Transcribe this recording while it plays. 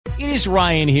It is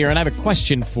Ryan here, and I have a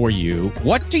question for you.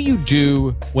 What do you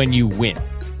do when you win?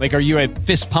 Like, are you a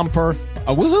fist pumper,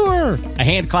 a woohooer, a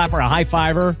hand clapper, a high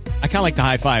fiver? I kind of like the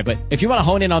high five, but if you want to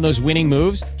hone in on those winning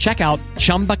moves, check out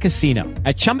Chumba Casino.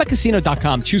 At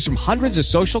ChumbaCasino.com, choose from hundreds of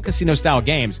social casino-style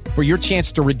games for your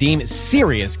chance to redeem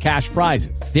serious cash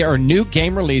prizes. There are new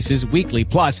game releases weekly,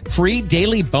 plus free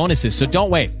daily bonuses. So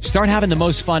don't wait. Start having the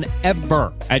most fun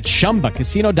ever at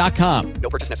ChumbaCasino.com. No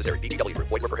purchase necessary. VGW Group.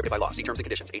 Void where prohibited by law. See terms and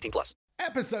conditions. 18+.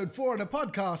 Episode 4 of the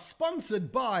podcast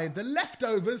sponsored by The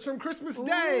Leftovers from Christmas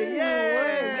Day.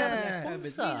 We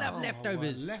love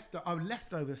leftovers.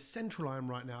 Leftover central I am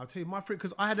right now. I'll tell you, my friend,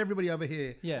 because I had everybody over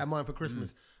here at mine for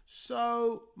Christmas.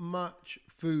 So much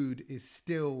food is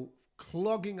still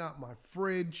clogging up my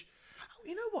fridge.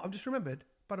 You know what? I've just remembered.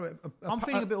 By the way, I'm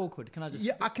feeling a bit awkward. Can I just?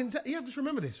 Yeah, I can. You have to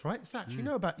remember this, right, Satch? You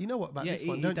know what about this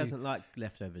one, don't you? He doesn't like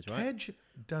leftovers, right? Tej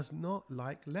does not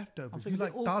like leftovers. I'm You feeling a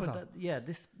like bit awkward Daza.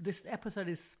 that, this episode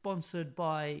is sponsored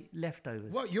by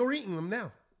leftovers. Well, you're eating them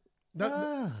now.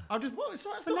 I'll just. Well, it's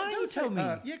all right. But now you tell me.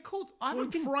 Yeah, cool. I Well, haven't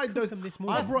we didn't fried cook those. them this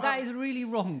morning. That is really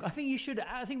wrong. I think you should.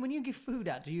 I think when you give food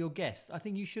out to your guests, I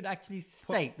think you should actually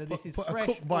state that this is put fresh. a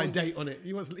cook by frozen. date on it.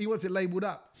 He wants it labelled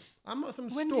up. I'm not some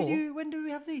When store. When did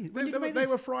we have these? When did you make They these?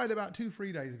 were fried about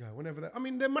 2-3 days ago. Whenever I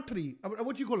mean, they're matri.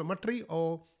 What do you call them? Matri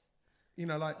or,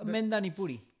 like Mendani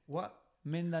puri. what?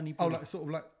 Mendani Oh, puri. like sort of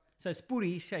like So it's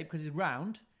puri shaped because it's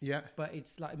round, yeah. but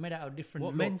it's like made out of different.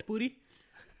 What, lot. men's booty?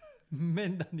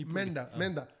 Mendani puri.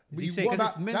 Menda. Did you say- What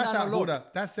 'cause about it's that's Mendana out of lot. order.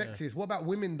 That's sexist. What about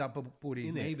women da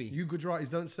puri? Maybe. You Gujaratis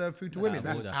don't serve food to That's women. out of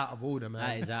That's order. out of order, man.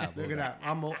 That is out of Look order. at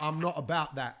that. I'm not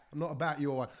about that. I'm not about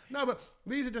your one. No, but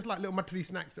these are just like little matri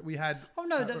snacks that we had. Oh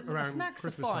no, the around snacks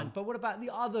Christmas are fine. time. But what about the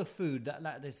other food that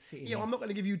there's sitting? Yeah, well, here? I'm not going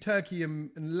to give you turkey and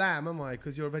lamb, am I?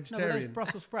 Because you're a No, but those vegetarian.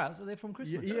 Brussels sprouts are they from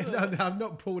Christmas? No, I've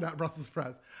not pulled out Brussels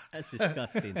sprouts. That's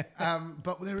disgusting.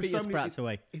 But there are Put so your many. sprouts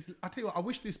away. I tell you what, I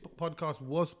wish this podcast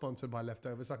was sponsored by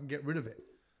Leftovers so I can get rid of it.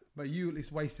 But you at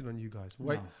least wasted on you guys.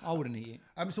 Wait. No, I wouldn't eat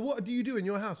it. So what do you do in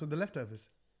your house with the leftovers?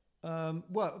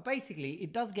 Well, basically,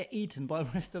 it does get eaten by the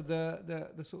rest of the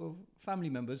sort of family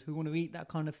members who want to eat that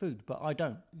kind of food, but I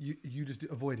don't. You just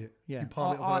avoid it. Yeah, You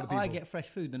palm it off on other people. I get fresh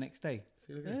food the next day.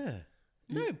 See, look at Yeah.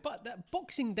 No, but that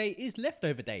Boxing Day is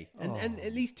leftover day, and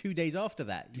at least 2 days after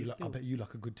that. I bet you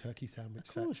like a good turkey sandwich.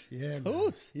 Of course, Satch. Yeah, of man.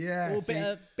 course. Yeah, or a see?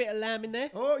 bit of lamb in there.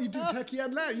 Oh, you do turkey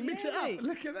and lamb. You mix it yeah, up. mate.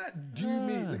 Look at that. Do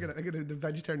me. Look at it. The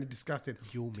vegetarian is disgusting.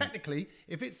 Technically,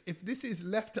 if this is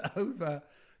leftover,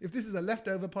 if this is a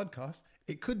leftover podcast,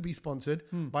 it could be sponsored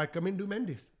by Kamindu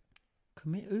Mendes.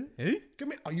 Who?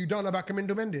 Oh, you don't know about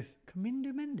Kamindu Mendes?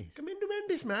 Kamindu Mendes. Kamindu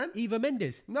Mendes, man. Eva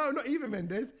Mendes. No, not Eva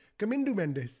Mendes. Kamindu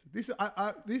Mendes.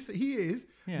 He is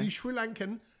Yeah. the Sri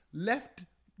Lankan left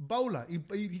bowler.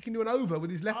 He can do an over with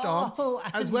his left Oh,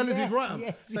 arm as well as his yes, right arm.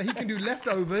 yes, So he can do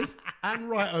leftovers and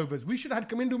right overs. We should have had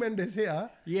Kamindu Mendes here.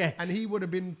 Yes. And he would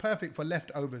have been perfect for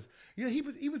leftovers. You know,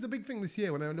 he was the big thing this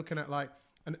year when they were looking at like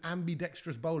an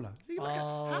ambidextrous bowler. See, look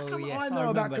how come yes, I I know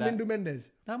about remember that. Kamindu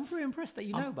Mendes? I'm pretty impressed that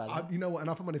you know about that. You know what?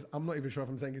 And if I'm honest, I'm not even sure if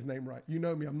I'm saying his name right. You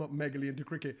know me, I'm not megally into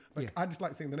cricket, but Yeah. I just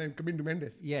like saying the name Kamindu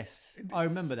Mendes. Yes, I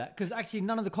remember that because actually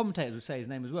none of the commentators would say his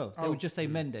name as well. They would just say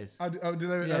Mendes. Oh,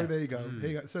 there you go. Here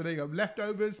you go. So there you go.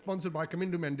 Leftovers, sponsored by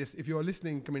Kamindu Mendes. If you're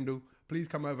listening, Kamindu, please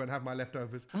come over and have my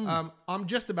leftovers. I'm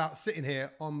just about sitting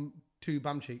here on 2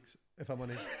 bum cheeks, if I'm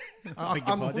honest. Beg your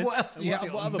pardon? What else do you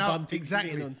sit What on? other bum cheeks you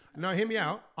exactly. sitting on? Now, hear me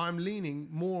out. I'm leaning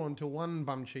more onto one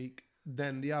bum cheek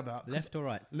than the other. Left or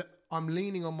right? I'm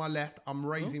leaning on my left. I'm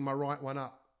raising my right one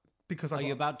up. Because Are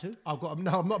you about to? No, I'm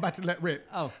not about to let rip.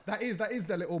 Oh. That is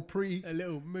the little pre. A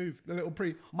little move. The little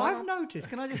pre. I've noticed.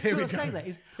 Can I just Here we sort of say go. that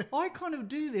is I kind of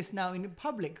do this now in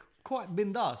public quite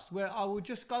bindas, where I will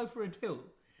just go for a tilt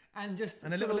and just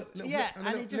And a sort little- of- little yeah, bit- and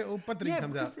a it little buttering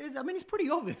comes because out. I mean, it's pretty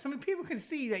obvious. I mean, people can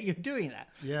see that you're doing that.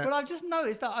 Yeah. But I've just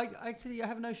noticed that I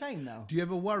have no shame now. Do you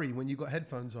ever worry when you got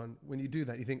headphones on when you do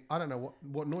that? You think, I don't know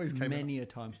what noise came out. Many a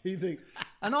time. You think,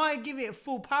 And I give it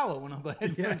full power when I've got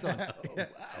headphones on. yeah.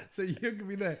 So you could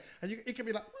be there, and it could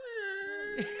be like,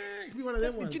 it could be one of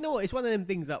them ones. Do you know what? It's one of them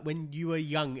things that when you were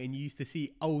young and you used to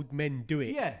see old men do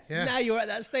it. Yeah. Yeah. Now you're at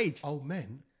that stage. Old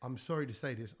men, I'm sorry to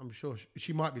say this, I'm sure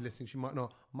she might be listening, she might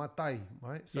not. My tai,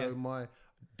 right? So Yeah. my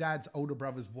dad's older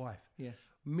brother's wife. Yeah.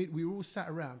 We were all sat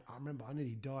around. I remember I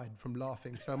nearly died from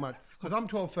laughing so much because I'm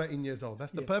 12, 13 years old.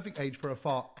 That's the perfect age for a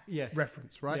fart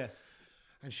reference, right? Yeah.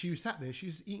 And she was sat there, she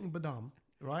was eating badam,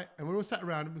 right? And we're all sat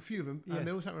around, a few of them, and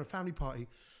they all sat around a family party.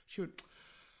 She went,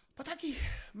 Pataki,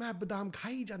 my badam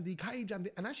khai jandi.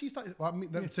 And as she started,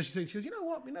 so she goes, you know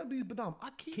what? You know these badam, I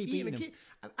keep eating them.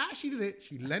 And as she did it,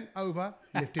 she leant over,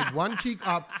 lifted one cheek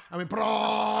up, and went,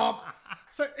 prop.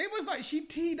 So it was like she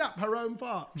teed up her own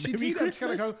fart. She teed up, she's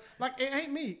going to go, like, it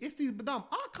ain't me, it's these badam.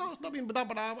 I can't stop eating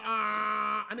badam.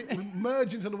 And it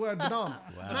merged into the word badam.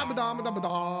 Wow.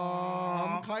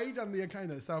 Badam, khai jandi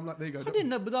akaina. So I'm like, there you go. I didn't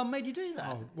know badam made you do that.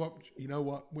 Oh, well, you know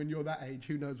what? When you're that age,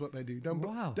 who knows what they do? Don't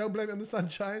blame it on the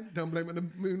sunshine. Don't blame it on the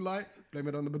moonlight. Blame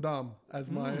it on the badam,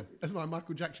 as my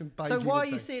Michael Jackson. So why are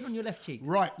you sitting on your left cheek?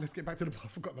 Right. Let's get back to I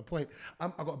forgot the point. I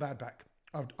got a bad back.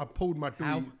 I pulled my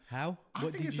three. How? I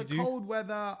think it's the cold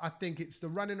weather. I think it's the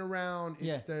running around.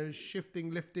 It's the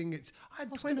shifting, lifting. I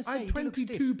had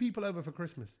 22 people over for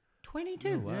Christmas.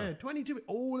 22? Wow. Yeah, 22.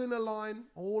 All in a line.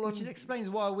 Which explains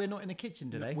why we're not in the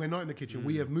kitchen today. We're not in the kitchen.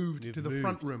 We have moved to the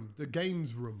front room, the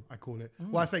games room, I call it.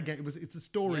 Well, I say game. It's a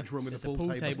storage room with a pool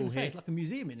table. Here. It's like a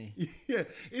museum in here. Yeah,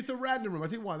 it's a random room. I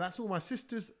think why. That's all my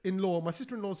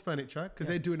sister-in-law's furniture, because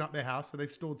they're doing up their house, so they've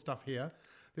stored stuff here.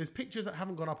 There's pictures that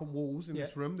haven't gone up on walls in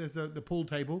this room. There's the pool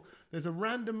table. There's a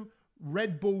random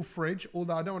Red Bull fridge,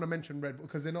 although I don't want to mention Red Bull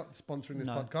because they're not sponsoring this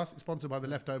podcast. It's sponsored by The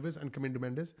Leftovers and Camino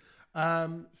Mendes.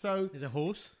 So there's a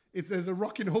horse. If there's a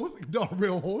rocking horse, not a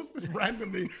real horse, just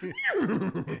randomly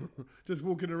just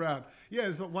walking around. Yeah,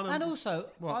 it's one of. And also,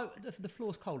 the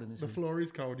floor's cold in this room. The floor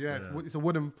is cold. Yeah, it's a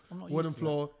wooden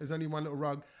floor. There's only one little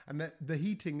rug, and the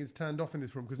heating is turned off in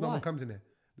this room because no one comes in here.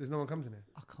 There's no one comes in here.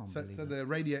 I can't believe it. So the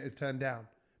radiator is turned down,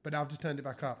 but I've just turned it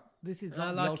back up. This is I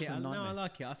like it. No, I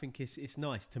like it. I think it's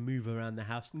nice to move around the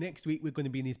house. Next week we're going to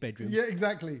be in his bedroom. Yeah,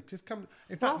 exactly. Just come.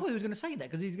 I thought he was going to say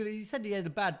that because he said he had a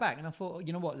bad back, and I thought,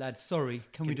 you know what, lads, sorry,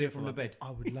 can we do it from the bed?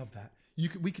 I would love that. We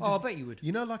could. I bet you would.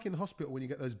 You know, like in the hospital when you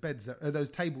get those beds,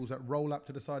 those tables that roll up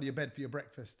to the side of your bed for your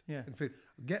breakfast and food.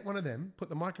 Get one of them. Put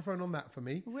the microphone on that for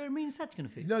me. Where are me and Saj going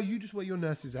to fit? No, you just wear your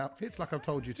nurse's outfits like I've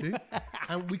told you to,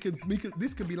 and we could.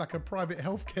 This could be like a private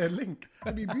healthcare link.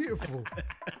 It'd be beautiful.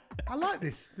 I like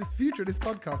this. This future of this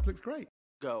podcast looks great.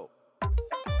 Go.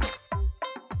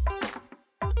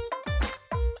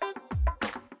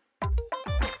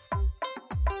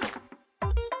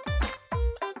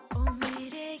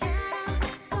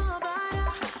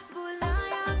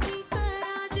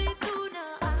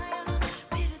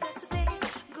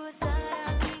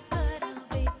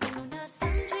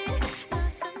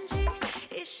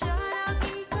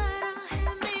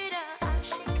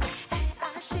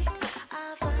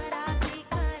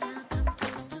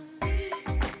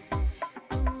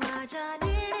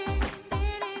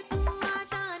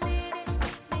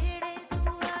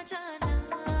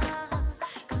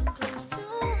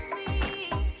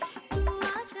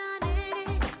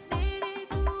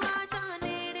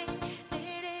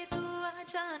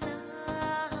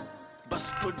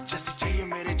 तुझ जैसी चाहिए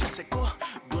मेरे जैसे को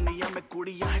दुनिया में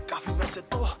कुड़ियां है काफी वैसे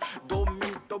तो 2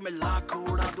 मिनटों में लाख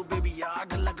उड़ा दूं बेबी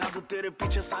आग लगा दूं तेरे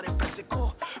पीछे सारे पैसे को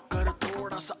कर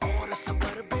थोड़ा सा और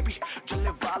सबर बेबी जलने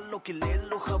वालों की ले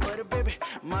लो खबर बेबी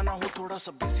माना हूँ थोड़ा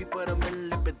सा बिजी पर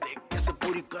मिलने पे देख कैसे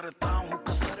पूरी करता हूँ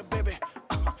कसर baby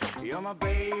You're my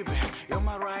baby, you're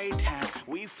my right hand.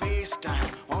 We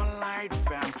FaceTime, online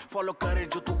fam. Follow करे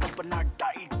जो तू अपना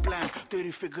diet plan.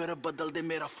 तेरी figure बदल दे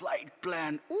मेरा flight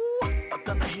plan.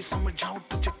 पता नहीं समझाऊं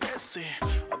तुझे कैसे.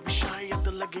 अभी शायद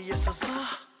लगे ये सजा.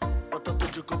 पता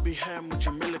तुझको भी है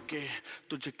मुझे मिलके.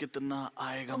 तुझे कितना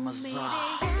आएगा मजा.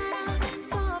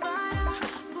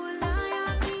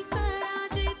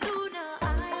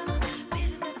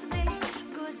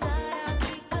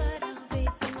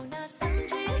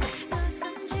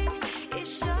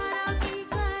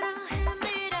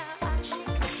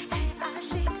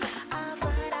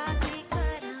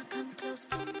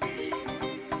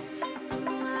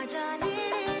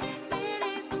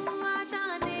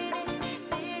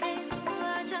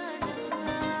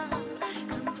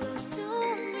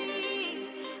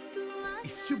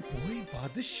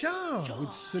 The show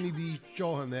with Sunidhi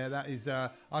Chauhan there. That is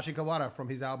Ashik Awara from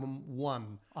his album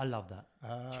One. I love that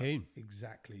tune.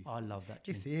 Exactly. I love that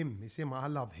tune. It's him. I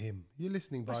love him. You're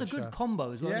listening, Badsha. That's a good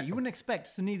combo as well. Yeah. You wouldn't expect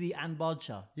Sunidhi and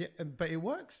Badsha. Yeah, but it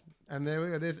works. And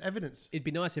there's evidence. It'd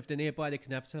be nice if they're nearby, they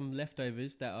can have some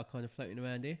leftovers that are kind of floating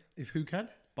around here. If who can?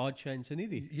 Badsha and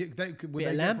Sunidhi. Yeah,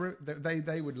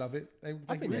 they would love it.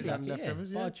 I think they'd love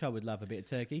leftovers. Yeah. Badsha would love a bit of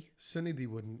turkey. Sunidhi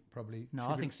wouldn't probably. No,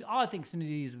 I think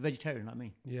Sunidhi is a vegetarian like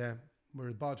me. Yeah,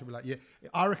 whereas Badsha would be like, yeah,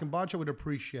 I reckon Badsha would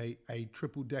appreciate a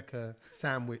triple-decker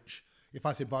sandwich. If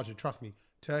I said Badsha, trust me,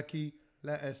 turkey,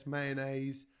 lettuce,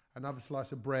 mayonnaise, another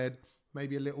slice of bread,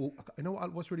 maybe a little. You know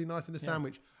what's really nice in the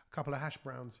sandwich? couple of hash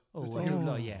browns. Oh, Just I to do give-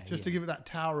 like, yeah. Just to give it that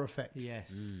tower effect. Yes.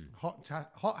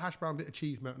 Hot hash brown, bit of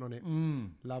cheese melting on it.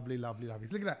 Lovely, lovely, lovely.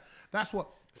 Look at that. That's what.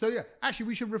 So yeah, actually,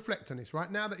 we should reflect on this right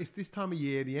now that it's this time of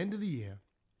year, the end of the year,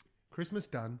 Christmas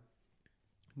done,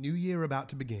 New Year about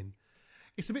to begin.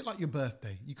 It's a bit like your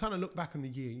birthday. You kind of look back on the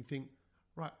year and you think,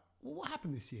 right, well, what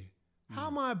happened this year? How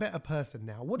am I a better person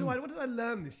now? What did I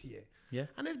learn this year? Yeah.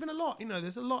 And there's been a lot.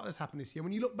 There's a lot that's happened this year.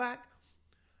 When you look back,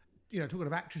 talking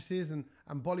of actresses and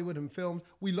Bollywood and films,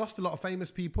 we lost a lot of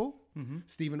famous people.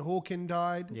 Stephen Hawking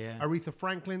died. Yeah. Aretha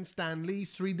Franklin, Stan Lee,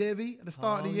 Sridevi at the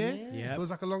start of the year. yeah. It feels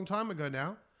like a long time ago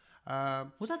now.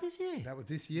 Was that this year? That was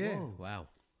this year. Oh, wow.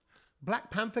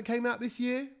 Black Panther came out this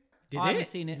year. Did I haven't it?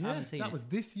 seen it. I haven't seen That it. was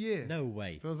this year. No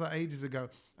way. Feels like ages ago.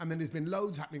 And then there's been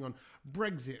loads happening on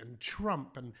Brexit and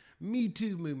Trump and Me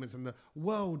Too movements and the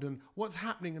world and what's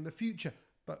happening in the future.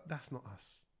 But that's not us.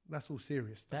 That's all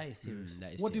serious stuff. That is serious.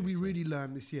 That is What did we serious, really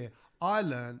learn this year? I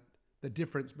learned the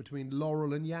difference between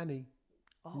Laurel and Yanni.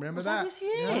 Remember was that? that this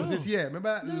year? Yeah, it was this year. Remember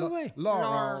that? No way.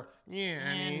 Laurel,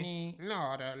 Yanni,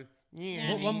 Laurel,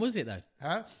 Yanni. What one was it, though?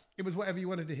 Huh? It was whatever you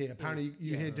wanted to hear. Apparently,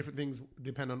 you hear different things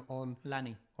depending on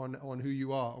Lanny. who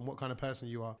you are and what kind of person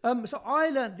you are. So I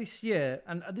learnt this year,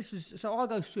 and this was so I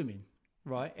go swimming,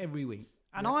 right, every week,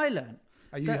 and I learnt.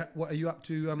 What are you up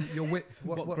to? Your width?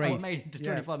 What I grade? made it to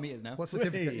 25 meters now. What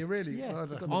certificate? You really? Yeah, Oh, I've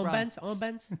got the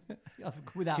Armbands?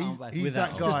 without armbands. He's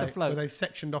Without that just guy a float. where they've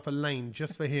sectioned off a lane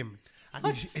just for him,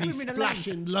 and he's swimming a lane.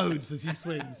 splashing loads as he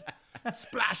swims.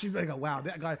 Splashing. They go, wow,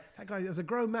 that guy, as a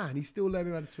grown man, he's still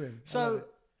learning how to swim. I love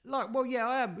So, it.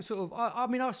 I am sort of. I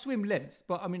mean, I swim lengths,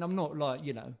 but I mean, I'm not like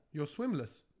You're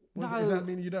swimless. No. Does that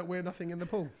mean you don't wear nothing in the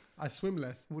pool? I swim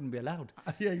less. wouldn't be allowed.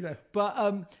 Yeah, exactly.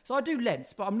 But so I do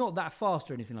lengths, but I'm not that fast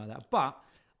or anything like that. But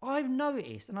I've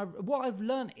noticed, and what I've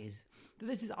learned is that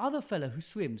there's this other fella who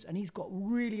swims, and he's got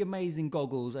really amazing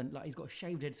goggles, and like he's got a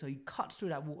shaved head, so he cuts through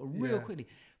that water real Yeah. quickly.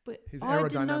 But His I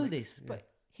didn't know aerodynamics, this, yeah. but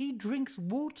he drinks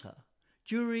water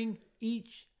during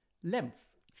each length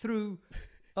through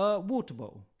a water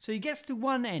bottle. So he gets to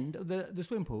one end of the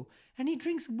swim pool, and he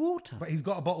drinks water. But he's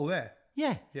got a bottle there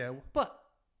Yeah. Yeah. But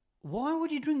why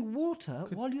would you drink water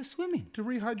while you're swimming? to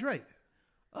rehydrate.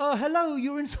 Hello,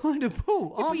 you're inside a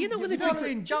pool. but you're not gonna drink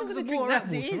swallowing it- jugs you're not of gonna water drink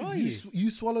as that it water, is. are you?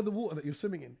 You swallow the water that you're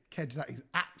swimming in. Kedge, that is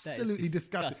absolutely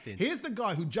disgusting. disgusting. Here's the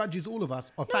guy who judges all of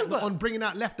us but- on bringing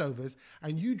out leftovers,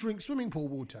 and you drink swimming pool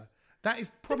water. That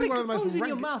is probably But one of the it most goes in your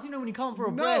rank- mouth, when you can't for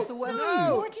a No, breath or whatever.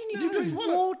 no. Why do you need to just drink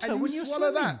swallow- water and you when you're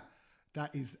swallow swimming?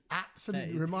 That is absolutely.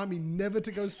 That is- Remind me never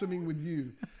to go swimming with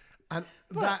you. And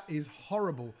that is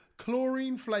horrible.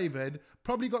 Chlorine flavored.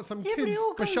 Probably got some Yeah, but kids' it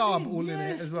all goes pashab in. all in Yeah,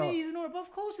 it as well. sneeze and all that. But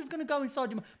of course it's going to go inside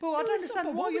your mouth. But I don't No, it's not, understand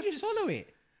but why why you would you have to swallow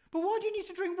it? But why do you need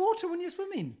to drink water when you're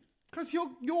swimming? Because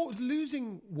you're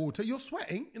losing water. You're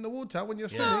sweating in the water when you're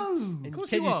Yeah. swimming. No. Of course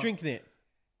Kedge you is are. drinking it.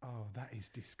 Oh, that is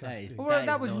disgusting. Well, Well,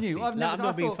 that is was nasty. new. I've Like, never. I'm not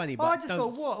I being thought, funny, I but just don't-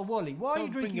 thought, what a Wally. Why are you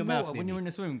don't bring drinking your water mouth when near you're me. in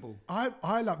a swimming pool?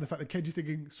 I love the fact that Kedge is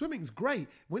thinking swimming's great.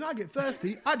 When I get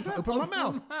thirsty, I just open my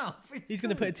mouth. He's going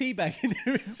to put a tea bag in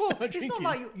there and Well, start it's drinking. not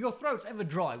like your throat's ever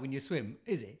dry when you swim,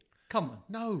 is it? Come on.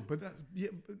 No, but that's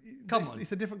Come on.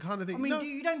 it's a different kind of thing. I mean, no,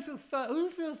 you don't feel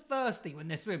who feels thirsty when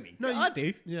they're swimming? no, I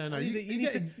do. Yeah, no, You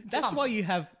need to. That's Come why on. you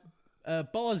have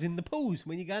bars in the pools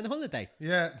when you go on holiday.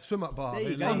 Yeah, swim up bar. There you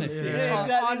They go. love it, Honestly, yeah. Yeah,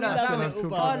 exactly. I, That's learned, what I'm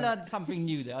talking I about. learned something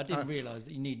new there. I didn't realise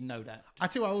that you need to know that. I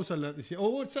tell you, what I also learnt this year.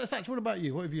 Oh, Satch, what about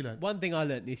you? What have you learnt? One thing I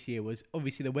learnt this year was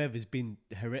obviously the weather's been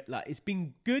it's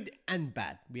been good and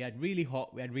bad. We had really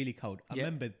hot, we had really cold. I Yeah.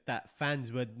 remember that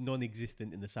fans were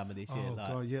non-existent in the summer this year. Oh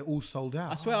Like, god, yeah, all sold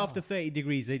out. I swear after 30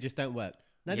 degrees they just don't work.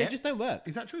 No, Yeah. they just don't work.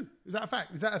 Is that true? Is that a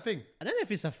fact? Is that a thing? I don't know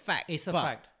if it's a fact. It's a but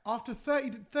fact. After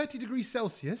 30 degrees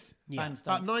Celsius, Fans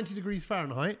about don't. 90 degrees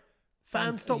Fahrenheit,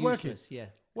 fans are stop working. useless, Yeah,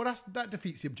 Well, that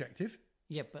defeats the objective.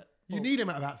 yeah, but You need them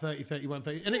at about 30, 31,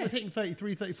 30. And it was hitting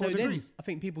 33, 34 So then degrees. I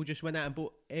think people just went out and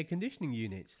bought air conditioning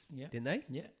units, Yeah. didn't they?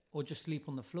 Yeah, or just sleep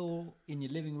on the floor in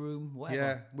your living room, whatever.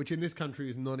 Yeah, which in this country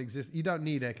is non-existent. You don't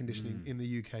need air conditioning in the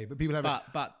UK, but people have it.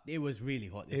 But it was really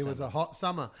hot this It was summer. a hot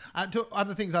summer. To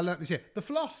other things I learnt this year. The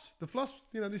floss,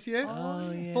 this year. Oh,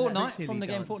 yeah. Fortnite Silly from the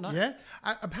game dance. Fortnite. Yeah.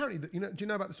 Apparently, do you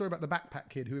know about the story about the backpack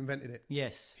kid who invented it?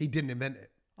 Yes. He didn't invent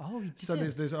it. Oh, he did. So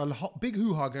there's a big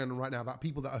hoo-ha going on right now about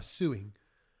people that are suing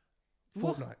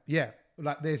Fortnite. Yeah.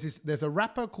 Like there's a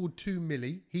rapper called 2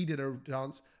 Milli. He did a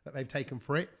dance that they've taken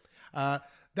for it.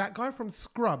 That guy from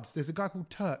Scrubs, there's a guy called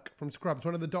Turk from Scrubs,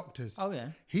 one of the doctors. Oh, yeah.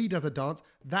 He does a dance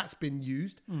that's been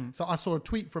used. So I saw a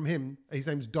tweet from him. His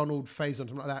name's Donald Faison,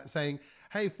 something like that, saying,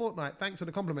 "Hey Fortnite, thanks for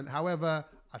the compliment. However,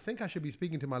 I think I should be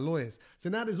speaking to my lawyers." So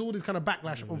now there's all this kind of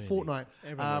backlash on Fortnite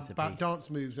Everyone wants a about piece. dance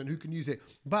moves and who can use it.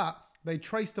 But they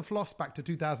traced the floss back to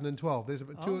 2012.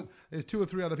 There's two or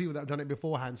three other people that have done it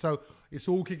beforehand. So it's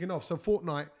all kicking off. So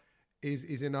Fortnite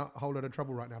is in a whole lot of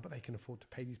trouble right now, but they can afford to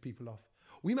pay these people off.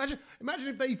 We imagine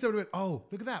if they thought of it. Oh,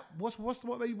 look at that! What's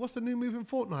the new move in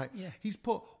Fortnite? Yeah. He's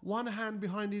put one hand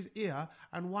behind his ear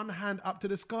and one hand up to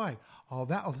the sky. Oh,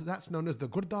 that's known as the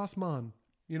Gurdas Man.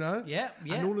 You know? Yeah.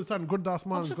 And all of a sudden, Gurdas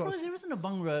I'm Man's got. surprised there isn't a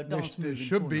Bhangra dance move. There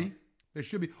should be. There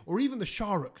should be. Or even the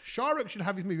Shahrukh. Shahrukh should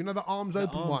have his move. You know, the arms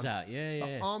open arms one. out. Yeah.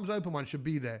 The arms open one should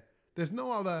be there. There's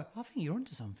no other. I think you're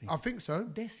onto something. I think so.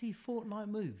 Desi Fortnite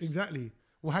moves. Exactly.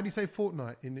 Well, how do you say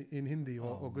Fortnite in Hindi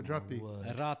or Gujarati?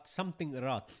 Rat, something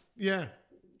rat. Yeah.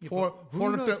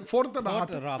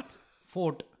 Fortnite.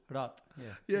 Fort rat.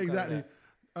 Yeah, exactly.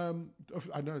 I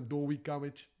know, 2 week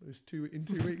garbage. It's in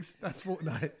 2 weeks. That's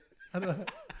Fortnite. I don't know.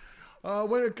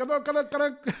 Kadon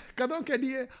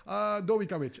kadiye 2 week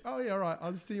garbage. Oh yeah, right.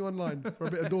 I'll see you online for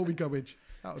a bit of 2 week garbage.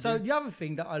 So the other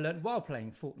thing that I learned while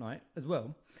playing Fortnite as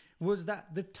well was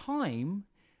that the time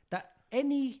that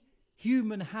any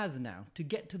human has now to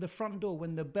get to the front door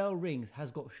when the bell rings has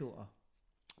got shorter.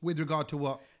 With regard to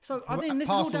what? So I think this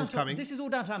is all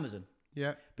down to Amazon.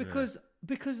 Yeah. Because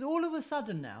all of a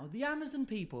sudden now, the Amazon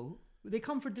people, they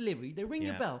come for delivery, they ring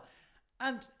your bell,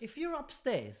 and if you're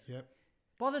upstairs,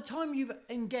 by the time you've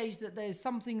engaged that there's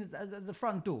something at the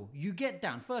front door, you get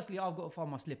down. Firstly, I've got to find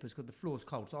my slippers because the floor's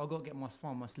cold, so I've got to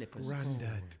find my slippers.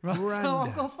 Grandad. Right, so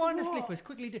I've got to find the slippers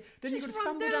quickly. Then you've got to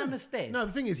stumble down the stairs. No,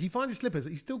 the thing is, he finds his slippers.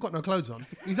 He's still got no clothes on.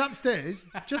 He's upstairs,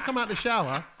 just come out the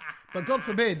shower, but God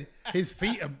forbid his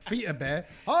feet are bare.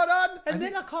 Hold on. And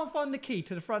then I can't find the key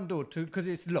to the front door because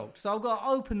it's locked. So I've got to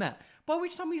open that. By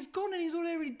which time he's gone and he's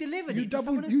already delivered. You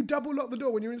double lock the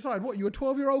door when you're inside. What? You a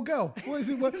 12-year-old girl? What is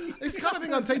it? It's the kind of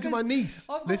thing I'd say to my niece.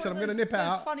 Listen, I'm going to nip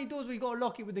out. There's funny doors where you got to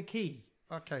lock it with the key.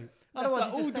 Okay. Otherwise,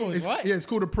 like all doors, right? Yeah, it's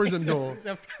called a prison door.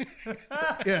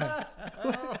 Yeah.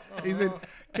 He's in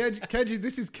Kedge.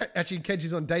 Actually, Kedge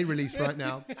is on day release right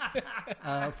now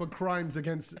for crimes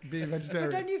against being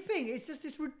vegetarian. But don't you think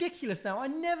it's ridiculous now? I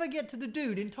never get to the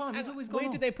dude in time. He's always gone.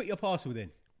 Where did they put your parcel then?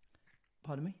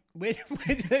 Pardon me? Where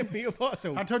did they put your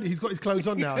parcel? I told you, he's got his clothes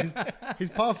on now. His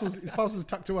parcel's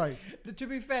tucked away. To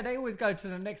be fair, they always go to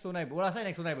the next door neighbour. Well, I say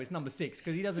next door neighbour, it's number 6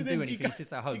 because he doesn't do anything. He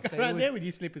sits at home. Do you go around there with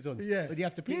your slippers on? Yeah. Or do you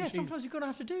have to put your shoes? Sometimes you're going to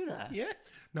have to do that. Yeah.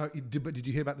 No, but did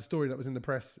you hear about the story that was in the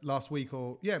press last week?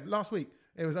 Last week.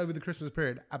 It was over the Christmas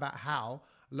period about how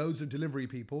loads of delivery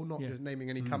people, not just naming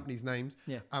any companies' names,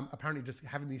 apparently just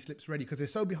having these slips ready because they're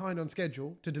so behind on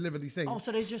schedule to deliver these things. Oh,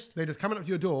 so they're just coming up to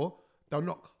your door. They'll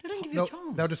knock. They don't give you a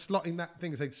chance. They'll just slot in that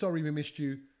thing and say, "Sorry, we missed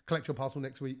you. Collect your parcel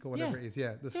next week," or whatever it is.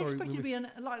 Yeah, they expect you to be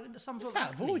some sort of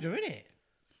out of order, isn't it?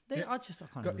 I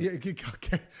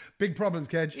can't. Big problems,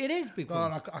 Kedge. It is big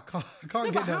problems. I can't No,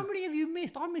 get but down. how many have you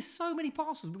missed? I missed so many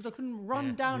parcels because I couldn't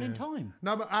run down in time.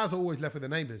 No, but ours are always left with the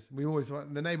neighbours.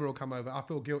 The neighbour will come over. I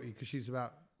feel guilty because she's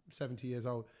about 70 years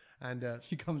old. And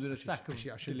she comes with a sack of I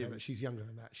should say that she's younger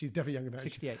than that. She's definitely younger than that.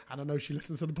 68. And I know she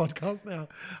listens to the podcast now.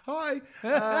 Hi.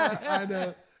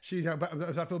 She's young, but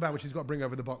I feel bad when she's got to bring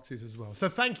over the boxes as well. So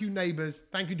thank you, neighbours.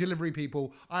 Thank you, delivery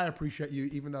people. I appreciate you,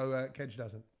 even though Kedge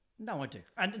doesn't. No, I do.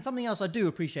 And something else I do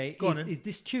appreciate is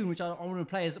this tune, which I want to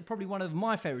play as probably one of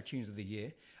my favourite tunes of the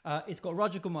year. It's got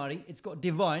Raja Kumari. It's got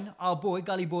Divine, our boy,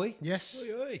 Gully Boy. Yes.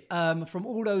 From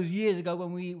all those years ago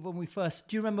when we first...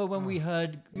 Do you remember when we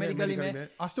heard Meri Gully Mein?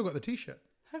 I still got the T-shirt.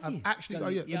 Have you?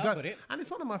 Actually, I got it. And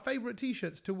it's one of my favourite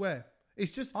T-shirts to wear.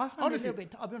 It's just... I found it a little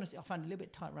bit... I'll be honest, I found it a little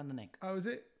bit tight around the neck. Oh, is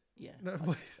it? Yeah. No,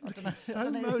 I don't know. So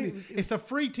moany. It's a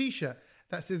free T-shirt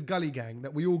that says Gully Gang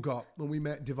that we all got when we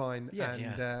met Divine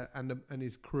and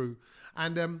his crew,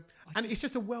 and it's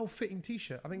just a well-fitting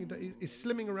T-shirt. I think it's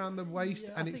slimming around the waist,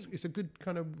 and it's a good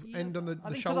kind of end on the I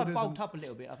think shoulders. I bulked up a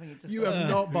little bit. I think it just you have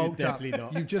not bulked up. Definitely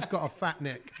not. You've just got a fat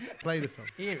neck. Play the song.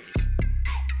 Here it is.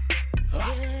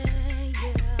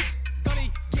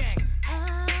 Gully Gang.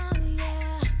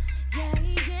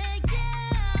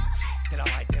 Tera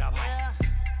bhai.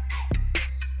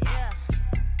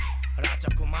 Raja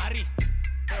Kumari.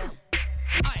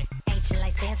 Ancient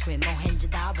like Sanskrit,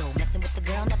 Mohenjo-daro. Messing with the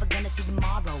girl, never gonna see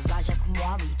tomorrow. Raja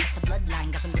Kumari, check the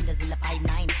bloodline. Got some windows in the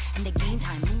 5'9". And the game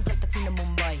time, move like the queen of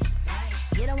Mumbai.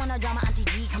 You don't want no drama, Auntie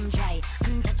G, come try.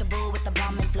 Untouchable with the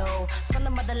Brahmin flow. From the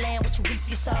motherland, what you reap,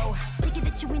 you sow. Thinking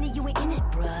that you in it, you ain't in it,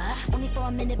 bruh. Only for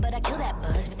a minute, but I kill that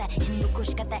buzz. With that Hindu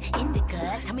Kush, got that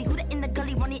indica. Tell me who the in the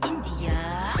gully one in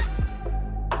India.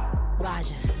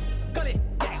 Raja. Gully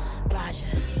Gang. Raja.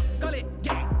 Gully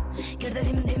Gang. गिरदे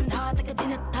धिम धिम था तक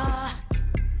दिन था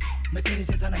मैं तेरे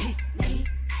जैसा नहीं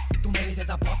तू मेरे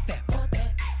जैसा बहुत है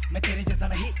मैं तेरे जैसा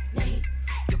नहीं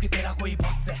क्योंकि तेरा कोई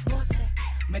बॉस है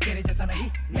मैं तेरे जैसा नहीं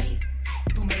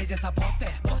तू मेरे जैसा बहुत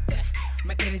है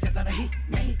मैं तेरे जैसा नहीं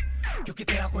नहीं क्योंकि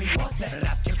तेरा कोई बॉस है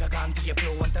रैप किल का गान दिए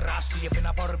फ्लो अंतरराष्ट्रीय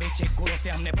बिना पाउडर बेचे गुणों से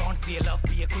हमने बॉन्ड्स दिए लव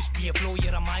पिए कुछ पिए फ्लो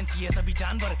ये रामायण सी है सभी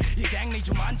जानवर ये गैंग नहीं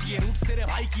जुमान चाहिए रूट्स तेरे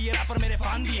भाई की ये रैपर मेरे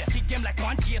फैन दिए किक गेम लाइक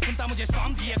कौन चाहिए सुनता मुझे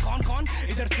स्टॉर्म दिए कौन कौन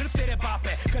इधर सिर्फ तेरे बाप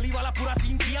है गली वाला पूरा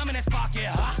सीन किया मैंने स्पा के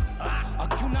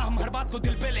अब क्यों ना हम हर बात को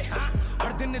दिल पे ले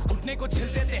हर दिन इस घुटने को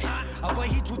छिलते थे अब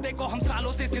वही जूते को हम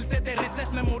सालों से सिलते थे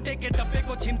रिसेस में मोटे के डब्बे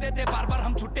को छीनते थे बार बार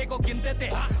हम छुट्टे को गिनते थे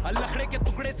लखड़े के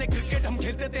टुकड़े से क्रिकेट हम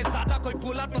खेलते थे ज्यादा कोई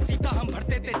बोला तो सीधा हम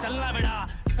भरते थे चलना बेटा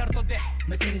सर तो दे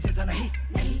मैं तेरे जैसा नहीं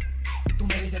नहीं तू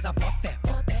मेरे जैसा बहुत है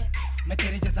मैं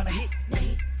तेरे जैसा नहीं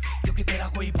नहीं क्योंकि तेरा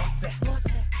कोई बॉस है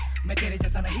मैं तेरे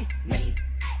जैसा नहीं नहीं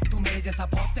तू मेरे जैसा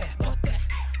बहुत है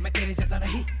मैं तेरे जैसा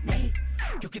नहीं नहीं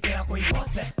क्योंकि तेरा कोई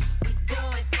बॉस है We do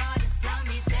it for the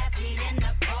slummies, bare feet in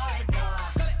the corridor.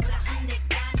 Put 100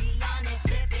 candy on it,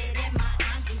 flip it in my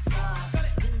auntie's store.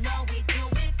 You know we do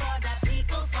it for the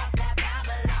people, fuck that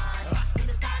Babylon.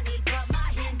 Hindustani, but my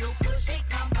Hindu push it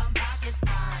come from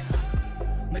Pakistan.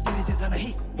 मैं तेरे जैसा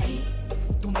नहीं नहीं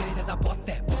तू मेरे जैसा बहुत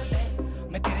है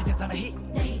मैं तेरे जैसा नहीं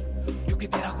नहीं क्योंकि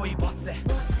तेरा कोई बॉस है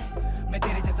मैं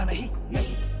तेरे जैसा नहीं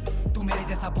नहीं तू मेरे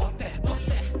जैसा बहुत है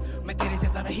मैं तेरे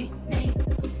जैसा नहीं नहीं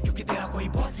क्योंकि तेरा कोई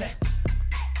बॉस है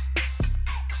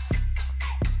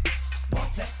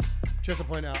Just to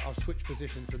point out, I've switched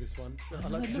positions for this one.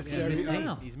 I'd like to just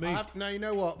He's moved. Now you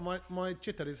know what? My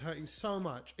chitta is hurting so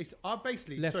much. I've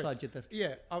basically Left side chitta.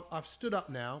 Yeah, I've stood up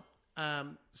now.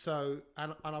 And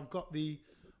I've got the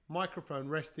microphone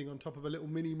resting on top of a little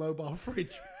mini mobile fridge.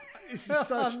 This is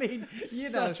such,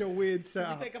 such a weird setup.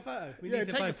 Can we take a photo? We Yeah, need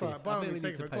to take a post photo. this. By I all think means, we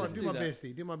take need a to photo. Go on, post do it. my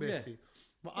bestie. Do my bestie.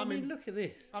 But I mean, look at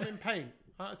this. I'm in pain.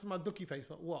 It's my ducky face.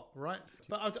 Like what? Right?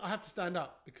 But I have to stand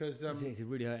up because It's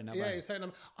really hurting that yeah, bad. it's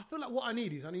hurting. I feel like what I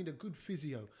need is I need a good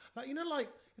physio. Like you know, like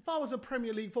if I was a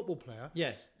Premier League football player,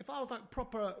 Yeah. If I was like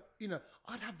proper,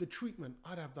 I'd have the treatment.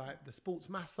 I'd have like the sports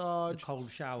massage, The cold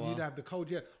shower. You'd have the cold,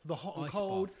 the hot and Ice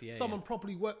cold. bath, yeah, Someone yeah.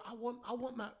 properly work. I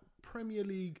want that Premier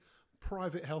League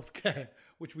private healthcare,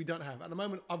 which we don't have at the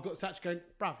moment. I've got Satch going,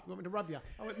 bruv, you want me to rub you?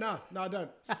 I went, no, I don't.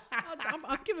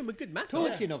 I'll give him a good massage.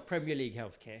 Talking of Premier League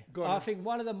healthcare, Go on, I then. think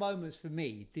one of the moments for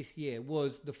me this year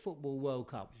was the Football World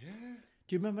Cup. Yeah.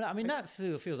 Do you remember that? I mean, that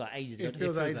feels like ages ago. It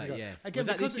feels feels ages like, ago. yeah. Again, Was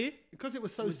that because this year? because it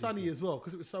was so sunny as well,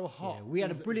 because it was so hot. Yeah, we had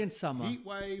a It was brilliant summer. Heat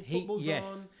wave, football's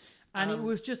on. And it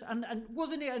was just, and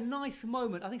wasn't it a nice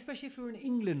moment? I think, especially if you're an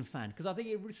England fan, because I think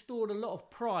it restored a lot of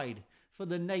pride for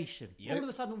the nation. Yep. All of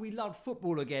a sudden, we loved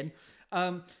football again.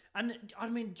 And I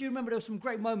mean, do you remember there were some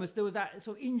great moments? There was that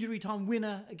sort of injury time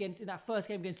winner in that first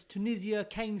game against Tunisia,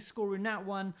 Kane scoring that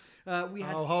one. We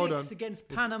had hold six on. against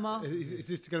Panama. Is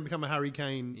this going to become a Harry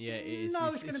Kane? Yeah, it is. No,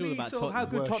 it's going to all be about sort of how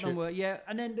good Worship. Tottenham were. Yeah,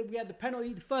 and then we had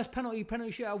the first penalty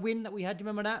shootout win that we had. Do you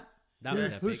remember that? That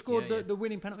was Who epic, scored yeah, the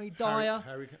winning penalty? Dyer.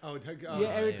 Eric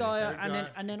Eric Dyer,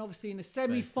 and then obviously in the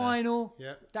semi-final,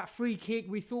 Yeah. that free kick,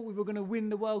 we thought we were going to win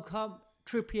the World Cup.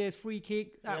 Trippier's free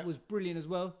kick, that Yeah. was brilliant as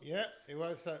well. Yeah, it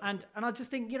was. And I just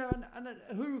think, and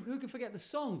who can forget the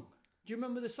song? Do you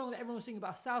remember the song that everyone was singing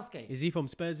about Southgate? Is he from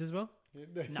Spurs as well?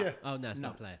 Yeah. Oh, no, it's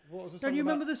not a player. What was the song Don't you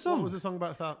about- remember the song? What was the song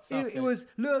about Southgate? It was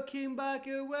looking back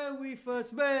at when we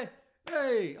first met.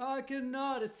 Hey, I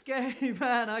cannot escape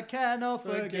and I cannot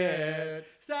forget.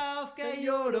 Southgate,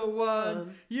 you're the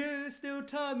one. You still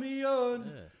turn me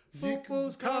on.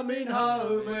 Football's coming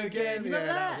home again. Remember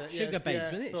that? Sugar Yes, Babes, yeah,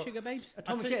 wasn't it? so- Sugar Babes?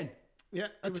 Atomic I Kitten. Yeah,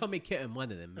 it was- Atomic Kitten, one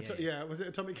of them. Yeah, Yeah, was it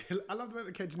Atomic Kitten? I love the way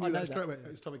the Kedge I knew know that straight that, away. yeah.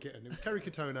 It was Atomic Kitten. It was Kerry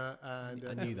Katona and...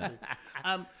 I knew that.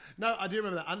 No, I do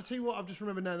remember that. And I'll tell you what, I've just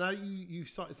remembered now. Now that you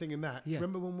started singing that. Yeah.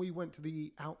 Remember when we went to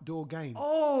the outdoor game?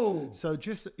 Oh! So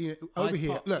just, over Hyde here,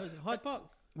 Park. look. Hyde Park.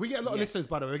 We get a lot of listeners,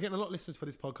 by the way. We're getting a lot of listeners for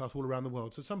this podcast all around the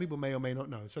world. So some people may or may not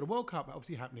know. So the World Cup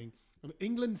obviously happening, and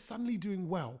England suddenly doing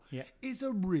well is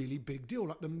a really big deal.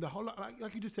 Like the whole,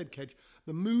 like you just said, Kedge,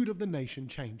 the mood of the nation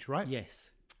changed, right? Yes.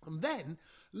 And then,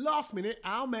 last minute,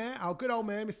 our good old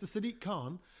mayor, Mr. Sadiq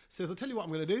Khan, says, I'll tell you what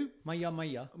I'm going to do. Maya.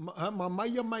 My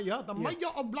mayor, the mayor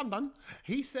of London.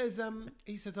 He says, I'm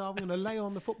going to lay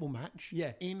on the football match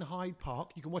in Hyde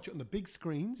Park. You can watch it on the big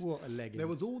screens. What a legend. There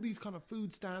was all these kind of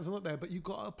food stands and all there, but you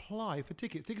got to apply for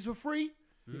tickets. Tickets were free.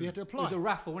 You had to apply. It was a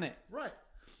raffle, wasn't it? Right.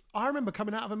 I remember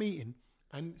coming out of a meeting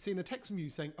and seeing a text from you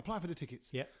saying, apply for the tickets.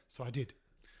 Yeah. So I did.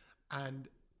 And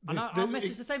I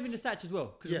messaged the same thing to Satch as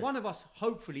well, because Yeah. one of us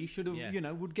hopefully should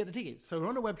have, would get the tickets. So we're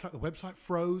on a website. The website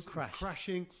froze, it was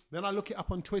crashing. Then I look it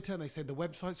up on Twitter, and they said the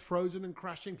website's frozen and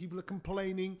crashing. People are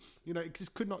complaining. It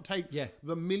just could not take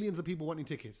the millions of people wanting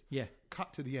tickets. Yeah.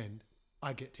 Cut to the end.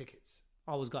 I get tickets.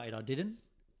 I was gutted I didn't.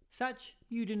 Satch,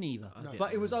 you didn't either. didn't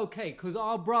But it was okay, because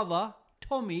our brother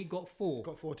Tommy got 4.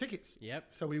 Got 4 tickets. Yep.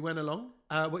 So we went along.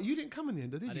 Well, you didn't come in the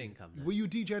end, did you? I didn't come, no. Were you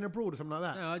DJing abroad or something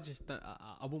like that? No, I just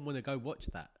I wouldn't want to go watch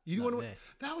that. You didn't like want to.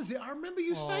 there. That was it. I remember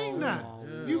you saying that.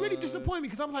 You really disappointed me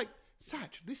because I'm like,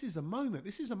 Satch, this is a moment.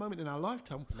 This is a moment in our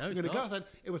lifetime. No, We're it's going to go not. outside.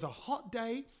 It was a hot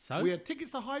day. So? We had tickets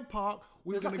to Hyde Park.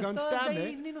 We were It was going to like go a and stand Thursday there.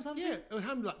 evening or something? Yeah, it was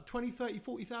having like 20, 30,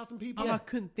 40,000 people. I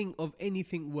couldn't think of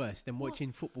anything worse than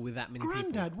watching football with that many people.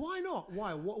 Granddad, why not?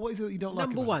 Why? What is it that you don't like?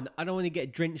 Number about one, I don't want to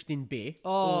get drenched in beer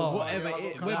Oh, or whatever. yeah,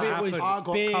 I got Whether covered. it was I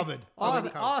got beer, covered. I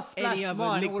splashed Any other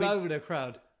mine all liquids? over the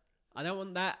crowd. I don't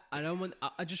want that.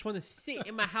 I just want to sit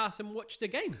in my house and watch the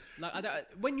game. Like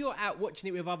when you're out watching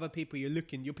it with other people,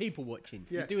 you're people watching.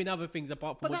 Yeah. You're doing other things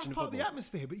apart from But that's watching part of the football.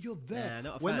 atmosphere. But you're there Nah,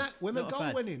 not a when fan. when the Not a goal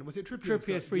fan. went in. Was it Trippier's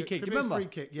Trippier's free kick. Do you remember? Free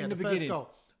kick. Yeah, In the the first beginning. goal.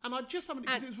 And I just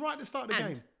because it was right at the start of the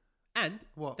game. And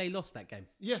What? they lost that game.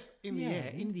 Yes, in the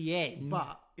end. in the end.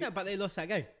 But But they lost that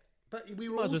game. But we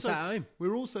were Might as well also sat at home. we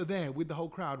were also there with the whole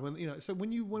crowd when So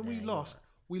when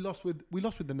we lost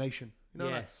with the nation. You know,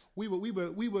 like, Yes. we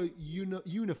were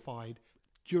unified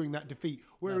during that defeat.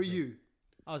 Where are you?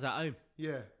 I was at home.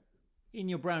 Yeah. in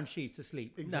your brown sheets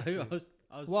asleep. Exactly. No,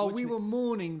 I was While watching we it. were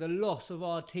mourning the loss of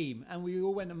our team, and we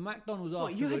all went to McDonald's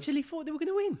What, afterwards. you actually thought they were going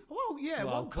to win? Well, yeah.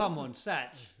 Well, come on,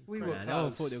 Satch. We were Nah, no one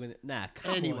close. thought they were going to. Nah,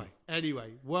 come on.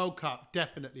 Anyway, World Cup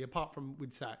definitely, apart from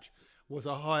with Satch, was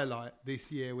a highlight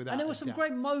this year. Without And there a were some doubt.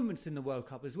 great moments in the World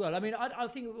Cup as well. I mean, I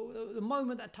think the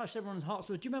moment that touched everyone's hearts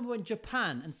was, do you remember when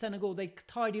Japan and Senegal, they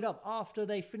tied it up after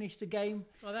they finished the game?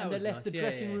 Oh, that and they was left nice. the Yeah,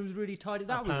 dressing yeah. rooms really tidy.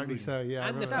 That Apparently was really so. Yeah. I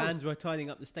And the remember. fans were tidying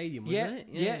up the stadium, wasn't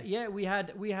Yeah, it? yeah. We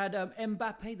had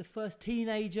Mbappe, the first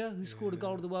teenager who scored a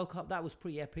goal of the World Cup. That was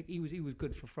pretty epic. He was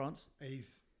good for France.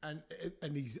 He's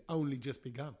only just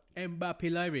begun.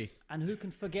 Mbappe Larry. And who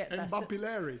can forget And that?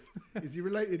 Bapilari. Is he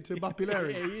related to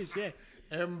Bapilari? Yeah, he is, yeah.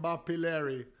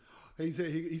 Mbappé.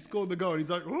 He scored the goal. And he's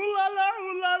like, ooh la la,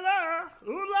 ooh la la,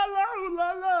 ooh la la, ooh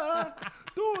la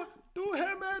la. Do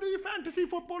him any fantasy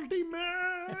football team,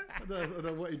 man. I don't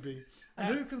know what he'd be.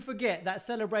 And who can forget that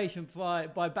celebration by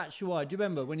Batshuayi? Do you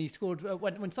remember when he scored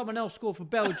when someone else scored for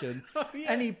Belgium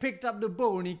and he picked up the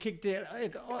ball and he kicked it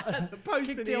post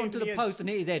kicked and it he onto hit the the post and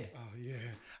hit his head. Oh yeah,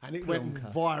 and it went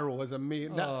viral as a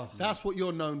meme. That's what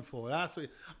you're known for. That's what.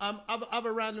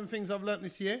 Other random things I've learnt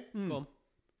this year. Go on.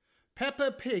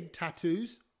 Peppa Pig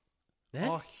tattoos Yeah?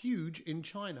 are huge in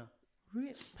China.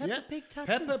 Peppa Pig tattoo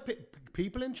Peppa Pig.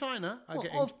 People in China are What,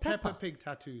 getting of Peppa Peppa? Pig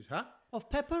tattoos, huh? of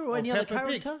Pepper or Of any other Peppa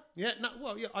Pig. character? Yeah, no,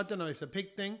 well, yeah, I don't know. It's a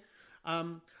pig thing.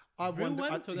 I've Real wondered.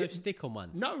 ones or those stick-on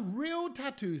ones? No, real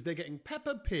tattoos. They're getting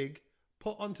Peppa Pig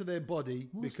put onto their body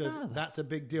because that? that's a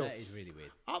big deal. That is really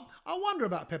weird. I wonder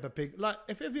about Peppa Pig. Like,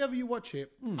 if ever you watch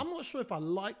it, I'm not sure if I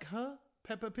like her,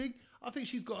 Peppa Pig. I think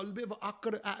she's got a bit of an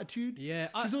awkward attitude. Yeah,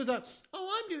 she's always like,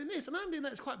 "Oh, I'm doing this and I'm doing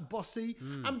that." It's quite bossy.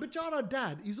 And Bajara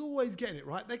Dad, he's always getting it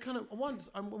right. They kind of once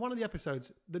one of the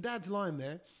episodes, the dad's lying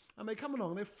there. And they come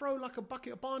along, they throw like a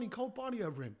bucket of cold Barney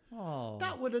over him. Oh.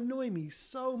 That would annoy me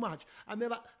so much. And they're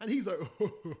like, and he's like,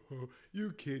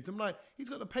 "You kids." I'm like, he's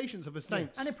got the patience of a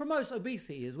saint. And it promotes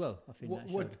obesity as well, I think. that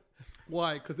show.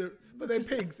 Why? Because they're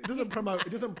pigs. It doesn't promote.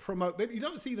 You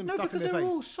don't see them No, stuck in because their they're face.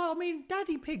 all so. I mean,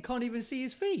 Daddy Pig can't even see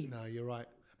his feet. No, you're right.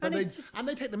 But And it's just-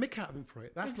 they take the mick out of him for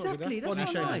it. That's Exactly, not good. that's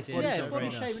That's not body nice. shaming. Yeah, shaming. body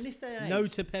Very shaming in this day and age. No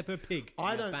to Peppa Pig.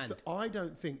 I You're banned.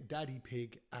 don't think Daddy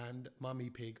Pig and Mummy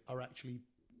Pig are actually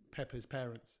Peppa's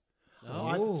parents.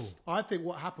 Oh. I think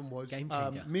what happened was Game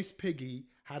changer. Miss Piggy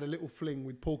had a little fling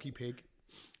with Porky Pig.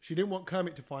 She didn't want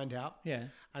Kermit to find out. Yeah.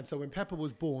 And so when Peppa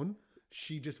was born,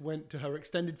 she just went to her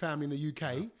extended family in the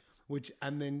UK,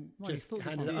 and then Well, you just thought this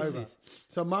handed one it was over. this.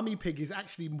 So Mummy Pig is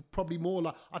actually probably more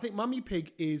like, I think Mummy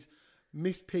Pig is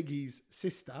Miss Piggy's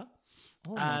sister.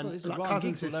 Oh my God, this is like Ryan cousin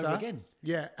Giggs all sister. over again.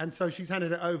 Yeah, and so she's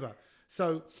handed it over.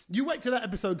 So you wait till that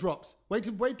episode drops. Wait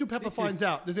till Peppa finds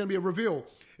out. There's going to be a reveal.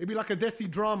 It'd be like a Desi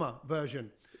drama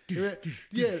version.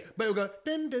 Yeah, but it'll go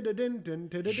dun, dun, dun, dun, dun,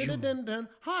 dun, dun, dun, dun, dun.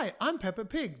 Hi, I'm Peppa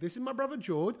Pig. This is my brother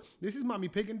George. This is Mummy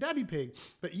Pig and Daddy Pig.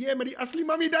 But yeah, meri asli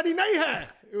mummy daddy nahi hai.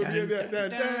 It would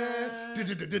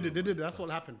be that's what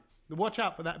happened. Watch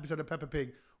out for that episode of Peppa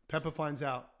Pig. Peppa finds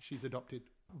out she's adopted.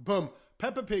 Boom.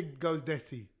 Peppa Pig goes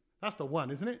Desi. That's the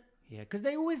one, isn't it? Yeah, because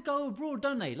they always go abroad,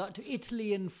 don't they? Like to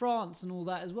Italy and France and all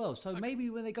that as well. So maybe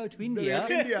when they go to India,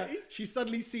 India, she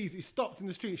suddenly sees, he stops in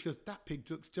the street. She goes, "That pig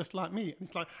looks just like me." And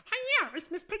it's like, "Hiya,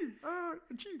 it's Miss Piggy.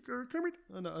 Kermit."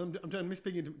 Oh, no, I'm doing Miss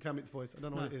Piggy into Kermit's voice. I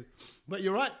don't know what it is. But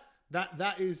you're right.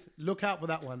 That is, look out for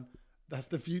that one. That's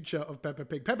the future of Peppa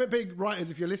Pig. Peppa Pig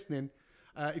writers, if you're listening,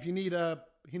 if you need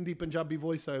Hindi Punjabi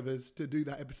voiceovers to do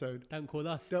that episode, Don't call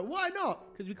us. why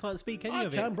not? Because we can't speak any I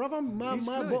of can, it. brother.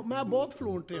 My both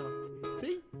fluent here.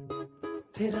 See?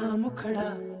 तेरा मुखड़ा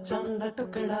चांदा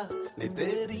टुकड़ा नी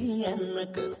तेरी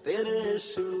ऐनक तेरे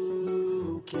शू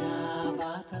क्या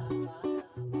बात है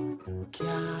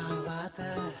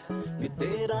नी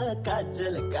तेरा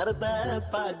काजल करदा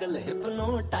पागल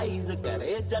हिप्नोटाइज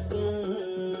करे जट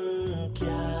नूं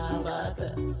क्या बात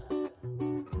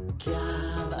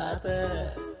है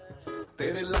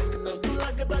तेरे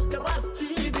लगदा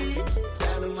कराची दी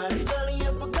फैन मर जानी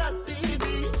है बुगाटी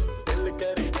दी दिल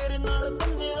कर तेरे नाल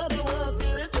बन्निया रवां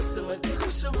तेरे जिस्म च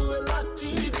खुशबू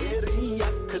लाची तेरी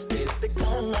अख ते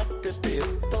तिखा नक ते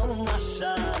तो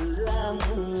माशाअल्लाह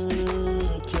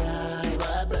क्या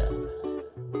बात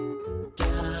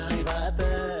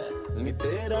है नी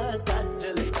तेरा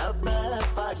काजल करदा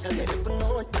पागल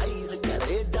हिप्नोटाइज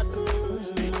करे जट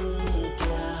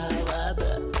क्या बात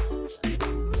है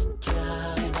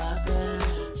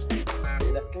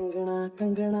तेरा कंगना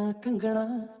कंगना कंगना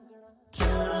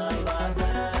क्या बात है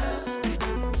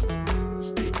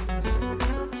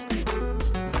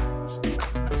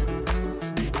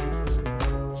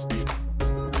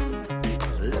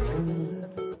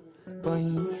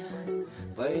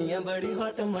पईया बड़ी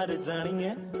हॉट मर जानी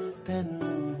है तेन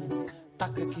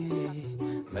तक के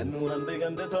मैनू आंदे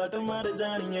गंदे थॉट मर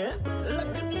जानी है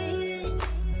लगनी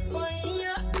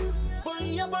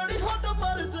पईया बड़ी हॉट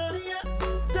मर जानी है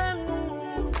तेनू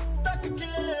तक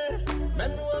के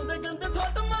मैनू आंदे गंदे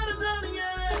थॉट मर जानी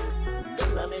है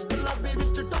गल्लां ने गुलाबी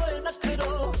विच टोए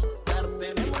नखरो करदे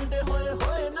ने मुंडे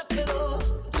होए नखरो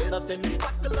जेड़ा तैनू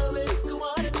तक लवे एक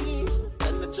वार नी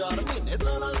 3-4 महीने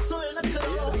दा ना सोए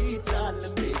नखरो तेरी चाल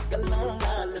ते गल्लां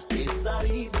लाल ते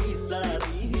सारी दी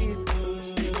सारी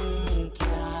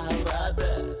क्या बात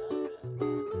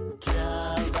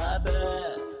है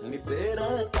नी तेरा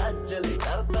काजल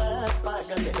करदा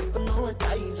पागल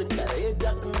हिप्नोटाइज करे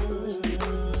जट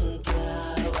क्या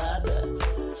बात है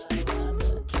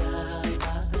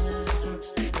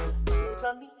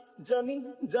जानी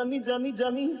जानी जानी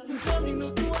जानी जानी नू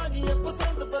तू आ गई है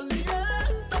पसंद बल्लिए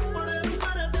टप्पड़े नू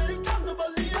फिरे तेरी कंध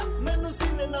बल्लिए मैनू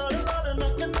सीने नाल ला लेना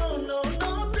कि नो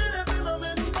तेरे बिना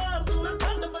मैनू मार दूं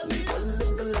ठंड बल्लिए फुल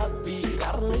गुलाबी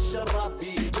करन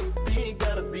शराबी जुत्ती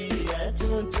करदी है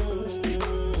चूं चूं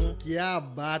क्या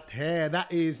बात है. That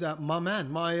is my man,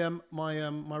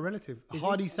 my relative,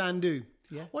 Hardy Sandhu.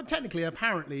 Yeah. Well, technically,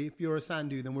 apparently, if you're a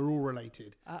Sandhu, then we're all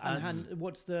related. And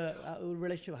what's the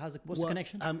relationship? What's the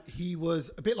connection? He was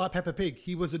a bit like Peppa Pig.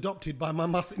 He was adopted by my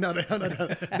mum. No.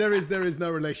 There is no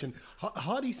relation.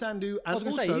 Hardy Sandhu, and I was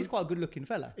going to say he's quite a good-looking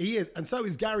fella. He is, and so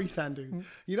is Gary Sandhu.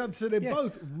 You know, so they're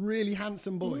both really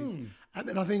handsome boys. And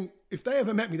then I think if they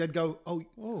ever met me, they'd go,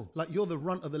 "Oh, like you're the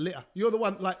runt of the litter. You're the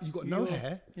one, like you got no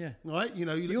hair, right? You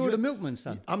know, you're the milkman's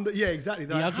son. I'm exactly.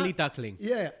 The ugly duckling.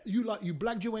 Yeah, you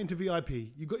blagged your way into VIP.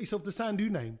 You got yourself the Sandhu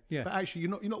name, but actually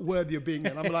you're not worthy of being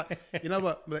there." And I'm like, you know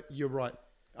what? I'm like, you're right.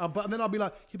 But then I'll be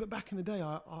like, yeah, but back in the day, I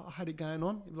had it going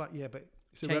on. You're like, yeah, but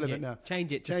it's irrelevant now.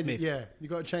 Change it to Smith. Yeah, you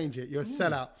got to change it. You're a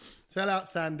sellout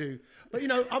Sandhu. But you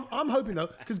know, I'm hoping though,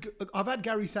 because I've had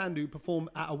Gary Sandhu perform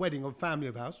at a wedding of a family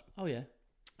of ours. Oh yeah.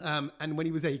 And when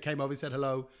he was there, he came over, he said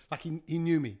hello, like he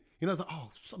knew me. You know, I was like,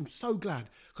 I'm so glad,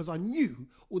 because I knew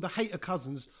all the hater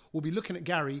cousins will be looking at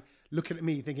Gary, looking at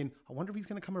me, thinking, I wonder if he's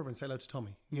going to come over and say hello to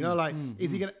Tommy. You know, like, is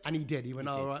he going to? And he did. He went,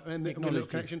 all right. And then a little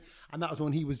connection. And that was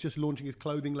when he was just launching his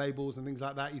clothing labels and things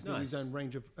like that. He's doing his own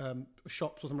range of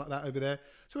shops or something like that over there.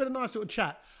 So we had a nice little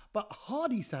chat. But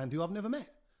Hardy Sandhu, I've never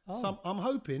met. So I'm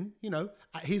hoping, you know,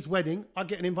 at his wedding, I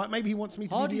get an invite. Maybe he wants me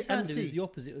to Hardy be the Sandhu MC. is the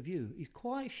opposite of you. He's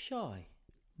quite shy.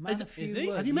 Is he?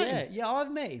 Have you met him? Yeah,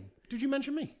 I've met him. Did you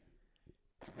mention me?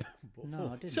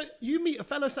 No, I didn't. So you meet a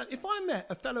fellow, if I met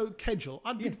a fellow Kedgel,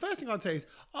 the first thing I'd say is,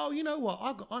 you know what,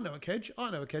 I know a Kedge,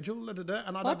 and I'd have that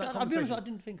I'll be conversation. honest, I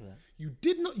didn't think of that. You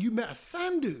did not, you met a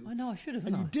Sandhu. I know, I should have.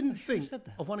 And you didn't think said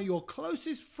that. of one of your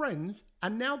closest friends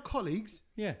and now colleagues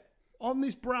on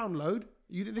this brown load.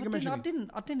 You didn't think of mentioning me.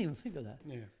 I didn't even think of that.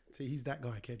 Yeah. See, he's that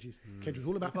guy, Kedge. Kedge was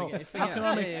all about, how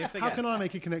can I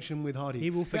make a connection with Hardy? He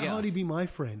will forget Let Hardy us. be my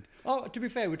friend. Oh, to be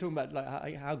fair, we're talking about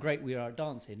like how great we are at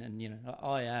dancing, and you know, like,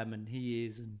 I am, and he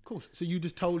is, and Of course. So you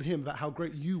just told him about how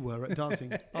great you were at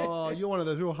dancing. You're one of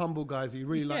those real humble guys that you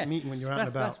really like meeting when you're out and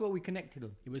about. That's what we connected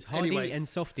on. It was Hardy Anyway. and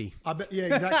Softy. I bet,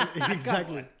 exactly,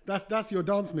 exactly. That's your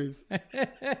dance moves.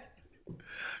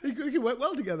 You can work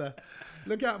well together.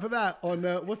 Look out for that on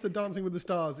what's the Dancing with the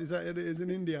Stars? Is that it is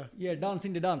in India? Yeah,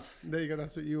 dancing the dance. There you go.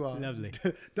 That's what you are. Lovely.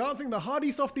 Dancing the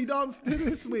Hardy Softy dance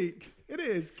this week. It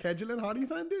is Kedgel and Hardy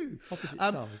Sandu. Opposite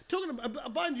styles. Talking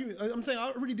about, mind you, I'm saying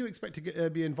I really do expect to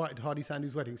be invited to Hardy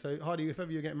Sandu's wedding. So Hardy, if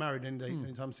ever you're getting married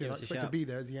anytime soon, I expect to be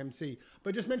there as the MC.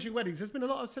 But just mentioning weddings, there's been a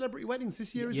lot of celebrity weddings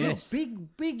this year as well.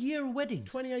 Big year of weddings.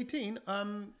 2018.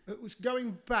 It was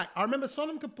going back. I remember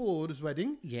Sonam Kapoor's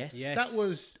wedding. Yes. That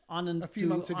was a few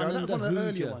months ago. That was one of the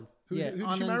earlier ones. Who did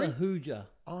she marry? Ahuja.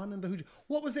 Anand Ahuja.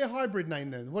 What was their hybrid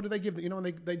name then? What do they give? You know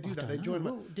when they do that, they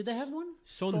join. Did they have one?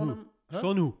 Sonu. Huh?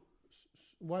 Sonu.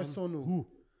 Why Sonu? Who?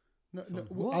 No,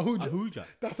 What? Ahuja.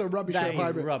 That's a rubbish That is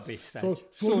hybrid. rubbish. Sonu.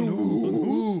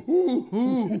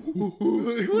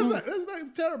 What's that? That's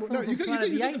terrible. No, you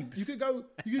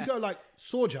could go like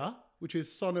Soja, which is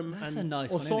Sonam That's and a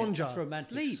nice or one, isn't it? Sonja. That's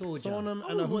romantic. Soja. Sonam I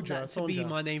and would want Ahuja. that to be Sonja.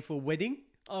 my name for wedding.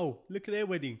 Oh, look at their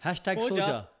wedding. Hashtag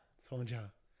Soja. Sonja.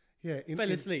 Yeah.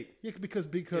 Fell asleep. Yeah, because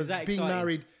that being exciting?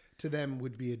 married to them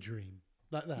would be a dream.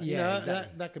 Like that. Yeah, You know,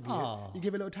 exactly. that could be Aw. it. You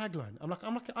give it a little tagline.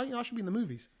 I should be in the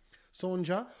movies.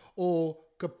 Sonja or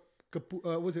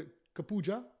was it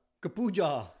Kapuja?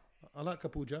 Kapuja. I like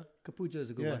Kapuja. Kapuja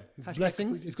is a good Yeah. one. It's Hashtag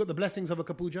blessings. Kapuja. It's got the blessings of a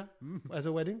Kapuja as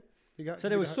a wedding. So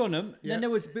there was Sonam, Yeah. then there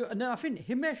was, and then I think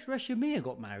Himesh Reshamia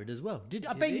got married as well.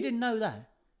 I bet you didn't know that.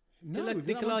 No, Like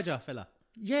that was- Dikalaja fella.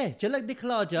 Yeah, Jalak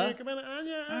Diklaja.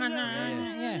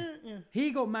 Yeah.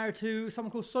 He got married to someone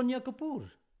called Sonia Kapoor.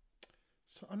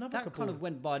 So another That couple. kind of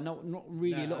went by. Not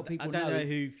really a lot of people I don't know know.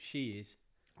 who she is.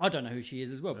 I don't know who she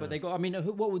is as well. But they got. I mean,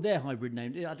 what would their hybrid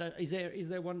name? Is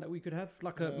there one that we could have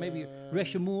like a maybe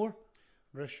Reshamur?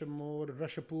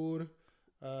 Reshapur.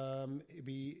 It'd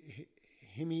be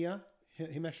Himia,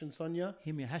 Himesh and Sonia.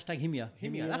 Himya. Hashtag Himya.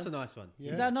 Himya, that's a nice one.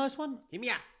 Yeah. Is that a nice one?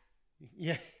 Himya.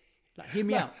 Yeah. Like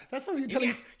Himya. That sounds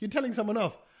like you're telling someone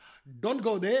off. Don't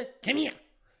go there. Come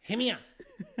here.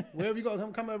 Where have you got to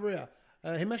come over here?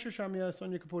 Himesh Reshamia,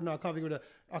 Sonia Kapoor. No, I can't think of it.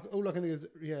 All I can think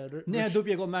is Neha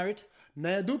Dupia got married.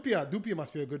 Naya Dupia. Dupia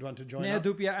must be a good one to join Neha up.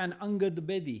 Dupia and Angad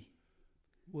Bedi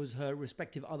was her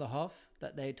respective other half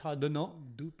that they tied the knot.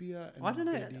 Dupia and I don't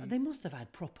know. Bedi. They must have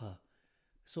had proper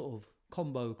sort of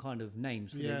combo kind of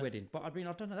names for their wedding. But I mean,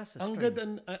 I don't know. That's a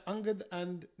Angad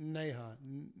and Neha.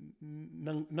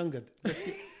 Nungad.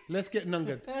 Let's get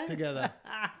Nungad together.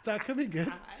 That could be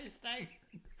good.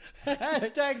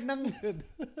 Hashtag Nungad.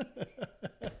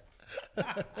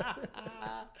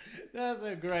 That's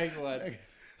a great one.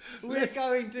 We're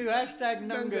going to hashtag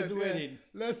Nungad wedding.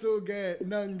 Let's all get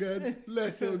Nungad.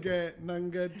 Let's all get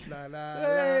Nungad. La la la.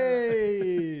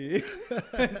 Hey!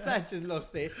 Sanchez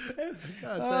lost it.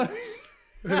 That's it.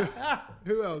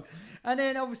 Who else? And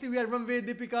then obviously we had Ranveer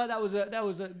Deepika. That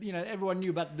was a everyone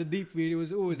knew about the deep veer. It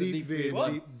was always a deep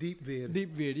veer. Deep veer.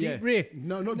 Deep veer, yeah. Deep rear.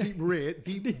 No, not deep rear.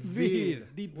 Deep veer.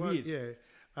 Deep Well, veer.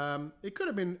 yeah. It could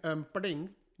have been Pading,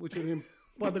 which would have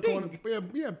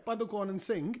been Padukon and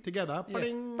Singh together.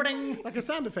 Pading. Pading. Like a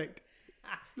sound effect.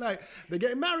 Like they're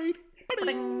getting married.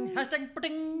 Pading. Hashtag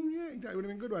pudding. Yeah, that would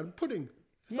have been a good one. Pudding.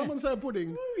 Someone say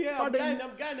pudding. Yeah, I'm Pudding.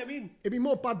 going, I'm in. It'd be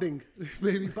more pudding.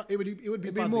 Maybe it would be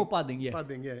It'd be more pudding, yeah.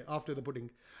 Pudding, yeah, after the pudding.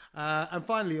 And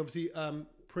finally, obviously,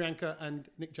 Priyanka and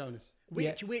Nick Jonas.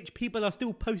 Which people are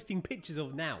still posting pictures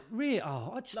of now. Really?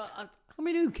 Oh, Like, I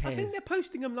mean, who cares? I think they're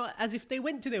posting them like as if they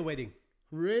went to their wedding.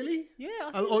 Really? Yeah.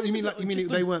 I Oh, think you there's mean a like lot you mean just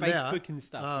they on weren't there? Facebook and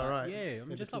stuff. Oh, like, right. Yeah,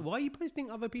 I'm just like, why are you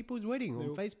posting other people's wedding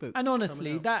on Facebook? And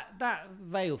honestly, that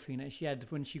veil thing that she had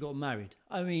when she got married,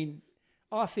 I mean,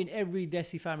 I think every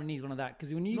Desi family needs one of that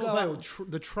because when you Not go veil,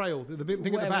 out, the trail, the big thing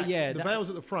at the Whatever, back. yeah, the that- veil's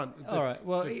at the front. all right,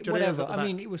 well, the whatever. Judea's at the I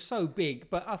mean, back. it was so big,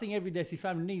 but I think every Desi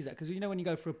family needs that because when you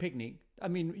go for a picnic, I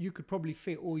mean, you could probably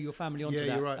fit all your family onto Yeah,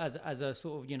 that you're right. as a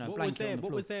sort of What was blanket their on the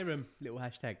floor. What was their little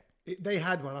hashtag? They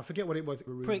had one. I forget what it was.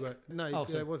 Prick. No, Oh,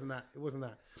 sorry. it wasn't that. It wasn't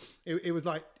that. It was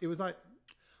like.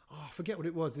 Oh, I forget what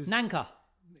it was. Nanka.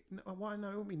 No, why? No,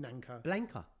 it wouldn't be Nanka.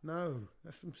 Blanca. No,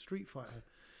 that's some Street Fighter.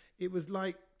 It was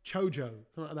like Chojo,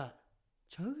 something like that.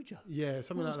 Choja. Yeah,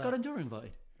 something Was like that. Karan Johar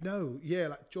invited? No, yeah,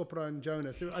 like Chopra and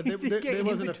Jonas. There Is he getting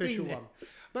was in an official between one.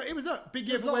 But it was a big There's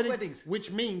year a for lot of weddings, weddings. which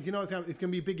means, you know, it's going to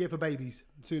be a big year for babies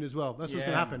soon as well. That's what's going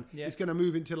to Yeah, happen. yeah. It's going to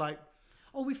move into like,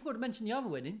 Oh, we forgot to mention the other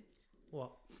wedding.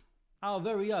 what? Our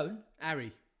very own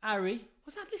Ari. Ari.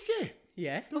 Was that this year?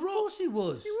 Yeah. Of course he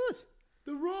was. He was.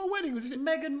 The royal wedding, was it?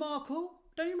 Meghan Markle.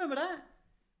 Don't you remember that?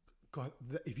 God,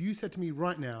 if you said to me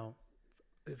right now,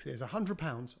 if there's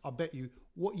 £100, I'll bet you,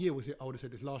 what year was it? I would have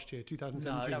said it's last year,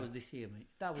 2017. No, that was this year, mate.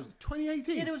 That was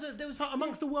 2018. Yeah, there was so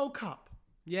amongst the World Cup.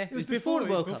 Yeah. It was before the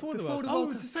World Cup. Before the Before World the Cup. Oh, it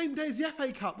was the same day as the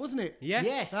FA Cup, wasn't it? Yeah.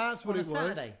 Yes. That's what on it a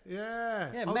was. Saturday.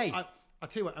 Yeah. Yeah, Oh, mate. I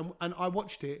tell you what, and I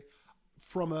watched it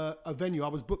from a venue. I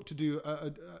was booked to do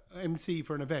a MC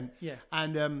for an event. Yeah.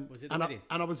 And Was it the and wedding?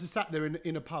 I was just sat there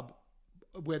in a pub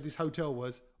where this hotel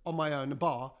was on my own, a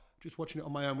bar, just watching it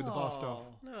on my own with the bar staff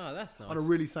No, that's nice. on a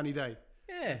really sunny day.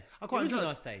 Yeah, I quite it was a enjoyed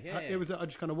nice day. Yeah, It was. I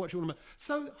just kind of watched it all.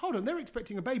 So hold on, they're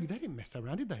expecting a baby. They didn't mess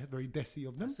around, did they? Very desi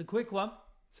of them. It's a quick one.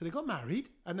 So they got married,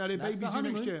 and now their That's baby's the due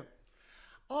next honeymoon. year.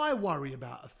 I worry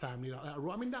about a family like that.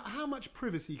 I mean, how much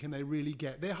privacy can they really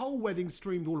get? Their whole wedding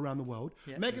streamed all around the world.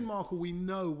 Yeah. Meghan Markle, we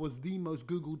know, was the most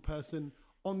Googled person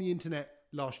on the internet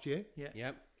last year. Yeah.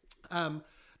 Yep.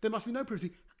 There must be no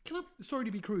privacy. Sorry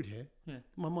to be crude here. Yeah.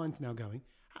 My mind's now going.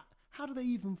 How do they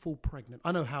even fall pregnant?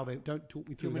 I know how they. Don't talk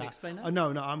me through want me to that. explain that?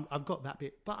 No, I've got that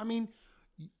bit. But I mean,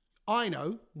 I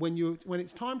know when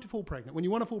it's time to fall pregnant, when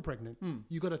you want to fall pregnant,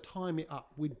 you got to time it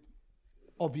up with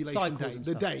ovulation Cycles day, and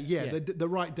the stuff. day, the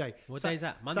right day. What day is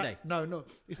that? Monday? No,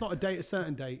 it's not a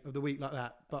certain day of the week like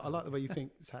that. But I like the way you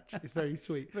think, Satch. It's very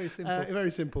sweet, Very simple.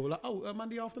 very simple. Like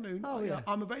Monday afternoon. Oh, yeah.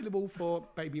 I'm available for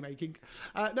baby making.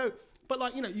 No. But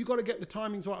like, you got to get the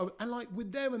timings right. And like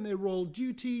with them and their royal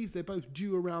duties, they're both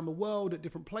due around the world at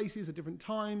different places at different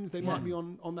times. They might be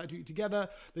on that duty together.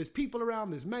 There's people around.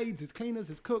 There's maids. There's cleaners.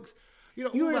 There's cooks. You're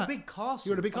all in a that. big castle.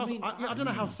 You're in a big I castle. mean, I don't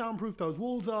know how soundproof those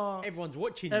walls are. Everyone's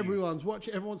watching you. Everyone's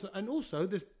watching. And also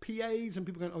there's PAs and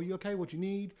people going, "Oh, you okay? What do you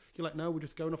need?" You're like, "No, we're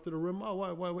just going off to the room." "Oh,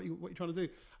 why? What are you trying to do?"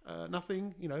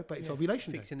 Nothing. But it's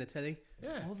ovulation Fixing the telly. day.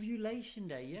 Yeah. Ovulation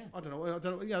day, yeah. I don't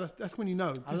know. Yeah, that's when you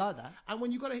know. I like that. And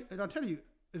when you got to, and I'll tell you,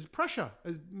 there's pressure,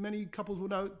 as many couples will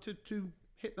know, to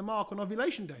hit the mark on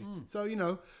ovulation day. So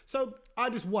I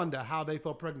just wonder how they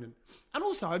fell pregnant. And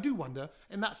also I do wonder,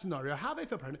 in that scenario, how they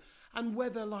fell pregnant and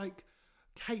whether, like,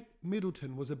 Kate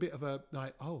Middleton was a bit of a,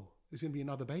 like, oh, there's going to be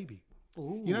another baby.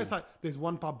 Ooh. It's like there's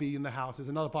one puppy in the house, there's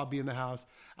another puppy in the house,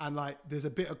 and, like, there's a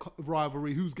bit of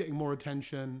rivalry, who's getting more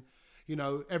attention.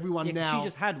 Everyone now... She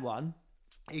just had one.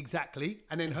 Exactly.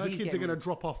 And then her kids are going to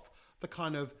drop off the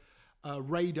kind of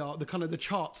radar, the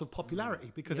charts of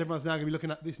popularity, because everyone's now going to be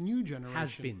looking at this new generation.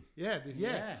 Has been.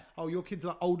 Yeah. Oh, your kids are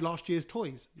like old last year's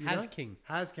toys. King.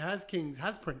 Has Kings,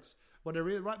 has Prince. Whatever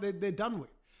it is, right? They're done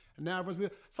with. And now everyone's...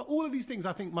 So all of these things,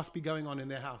 I think, must be going on in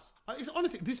their house. It's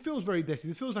honestly, this feels very desi.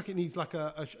 This feels like it needs like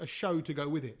a show to go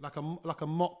with it. Like a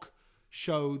mock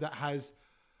show that has...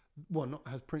 Well, not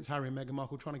has Prince Harry and Meghan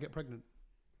Markle trying to get pregnant.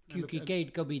 Kyuki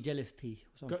Kate kabhi jealous thi.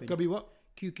 Gubby what?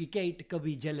 Kyuki Kate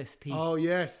kabhi jealous thi. Oh,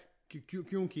 yes.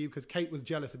 Kyunki, because Kate was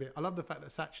jealous of it. I love the fact that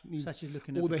Satch needs Satch is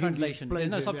looking all at the the translation. There's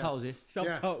no Hindi subtitles here.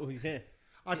 Subtitles, yeah.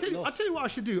 I tell you what I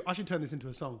should do. I should turn this into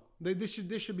a song. This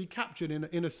should be captured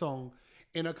in a song,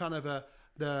 in a kind of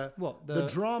the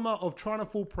drama of trying to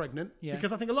fall pregnant. Yeah.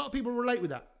 Because I think a lot of people relate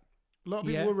with that. A lot of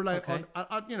people will relate on,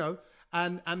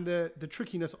 and the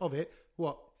trickiness of it.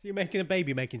 What? So you're making a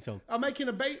baby making song? I'm making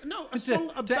a baby. No, a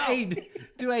song about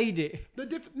to aid it.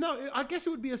 No, I guess it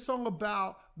would be a song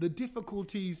about the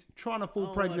difficulties trying to fall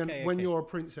pregnant when you're a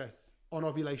princess on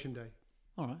ovulation day.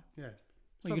 All right. Yeah.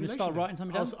 Well, you're going to start writing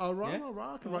something down? I'll write.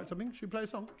 I can write something. Should we play a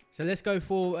song? So let's go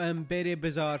for Bere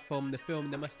Bazaar from the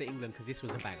film Namaste England, because this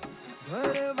was a banger.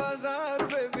 Bere Bazaar,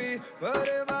 baby.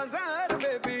 Bere Bazaar,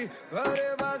 baby.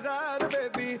 Bere Bazaar,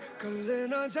 baby. Kalle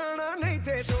na jana nahi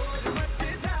the shor mach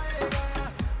jayega.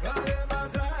 Bere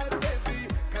Bazaar, baby.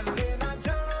 Kalle na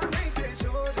jana nahi the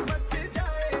shor mach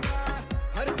jayega.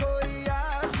 Har koi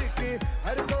aashik,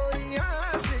 har koi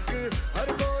aashik, har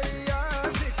koi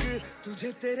aashik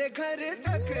tujhe tere ghar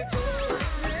tak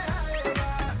chhodne aayega.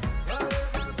 Bere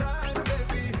Bazaar,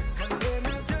 baby. Kalle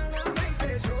na jana nahi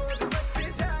the shor mach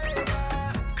jayega.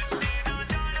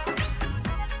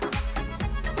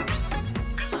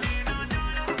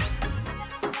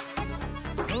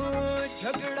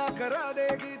 झगड़ा करा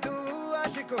देगी तू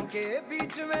आशिकों के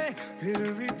बीच में, फिर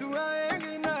भी तू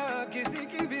आएगी ना किसी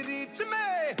की भी रीच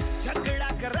में. झगड़ा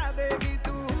करा देगी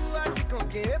तू आशिकों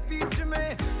के बीच में,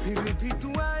 फिर भी तू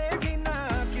आएगी ना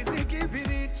किसी की भी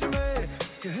रीच में.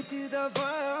 कहती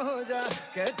दफा हो जा,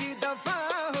 कहती दफा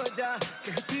हो जा,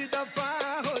 कहती दफा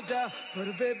हो जा, पर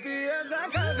बेबी ऐसा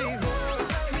कभी हो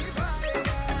नहीं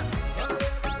पाएगा. अरे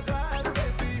बाजार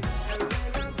बेबी, कल्ले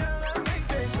ना जाना नहीं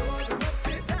ते शोर मच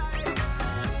जाएगा.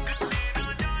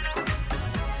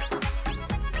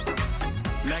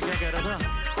 मैं क्या कह रहा था?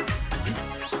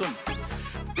 सुन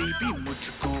बेबी,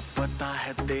 मुझको पता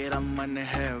है तेरा मन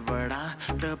है बड़ा,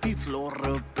 तभी फ्लोर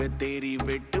पे तेरी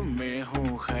वेट में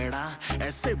हूँ खड़ा.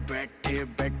 ऐसे बैठे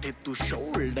बैठे तू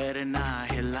शोल्डर ना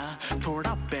हिला,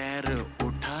 थोड़ा पैर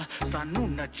उठा, सानू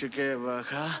नच के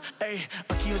वखा.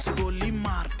 अखियों से गोली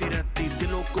मारती रहती,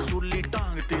 दिलों को सूली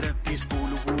टांगती रहती.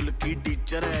 स्कूल वूल की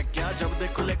टीचर है क्या, जब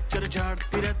देखो लेक्चर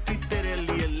झाड़ती रहती. तेरे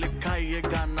लिए लिखा ये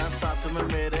गाना साथ में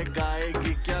मेरे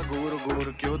गाएगी क्या. घूर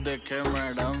घूर क्यों देखे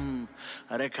मैडम,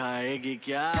 अरे खाएगी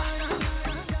क्या,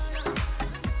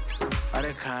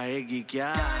 अरे खाएगी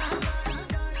क्या.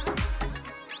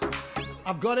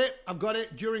 I've got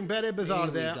it. During Bede Bazaar Here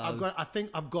we there, go. I think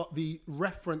I've got the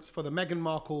reference for the Meghan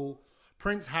Markle,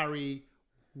 Prince Harry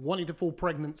wanting to fall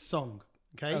pregnant song.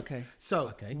 Okay.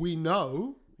 So we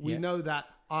know that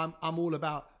I'm all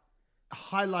about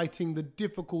highlighting the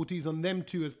difficulties on them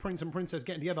two as prince and princess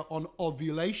getting together on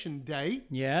ovulation day.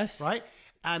 Yes. Right?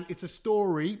 And it's a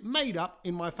story made up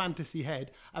in my fantasy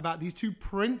head about these two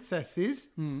princesses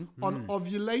on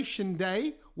ovulation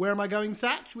day. Where am I going,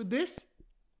 Satch, with this?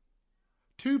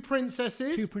 Two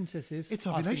princesses. It's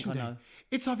ovulation day.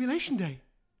 It's ovulation day.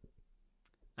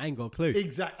 I ain't got a clue.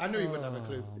 Exactly. I knew you wouldn't have a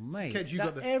clue. Mate, Ked, you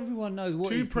got the everyone knows what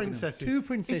two princesses. Two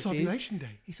princesses. It's ovulation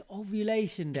day. It's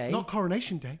ovulation day. It's not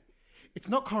coronation day. It's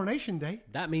not coronation day.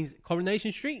 That means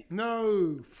Coronation Street?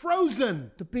 No.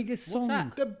 Frozen. The biggest What's song.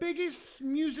 that? The biggest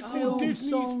musical Disney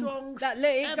song. That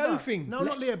Let It Go ever. thing. No,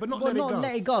 not Let It, but not Well, Let It not Go.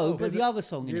 Let It Go, but There's the other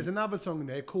song in There's it. another song in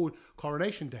there called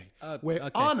Coronation Day, where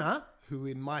okay. Anna, who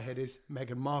in my head is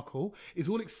Meghan Markle, is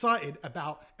all excited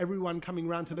about everyone coming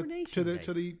round to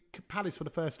the palace for the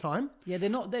first time. Yeah, they're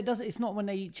not. It's not when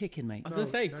they eat chicken, mate. I was going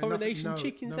to say, Coronation nothing-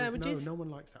 chicken sandwiches? No one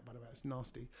likes that, by the way. It's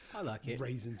nasty. I like it.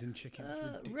 Raisins in chicken. It's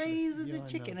ridiculous. Raisins Yeah, and I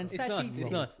chicken know, and but- It's nice.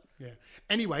 It's nice. Yeah.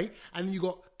 Anyway, and then you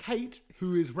got Kate,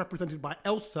 who is represented by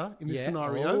Elsa in this Yeah.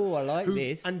 scenario. Oh, I like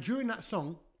this. And during that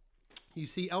song, you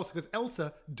see Elsa, because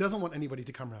Elsa doesn't want anybody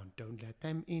to come around. Don't let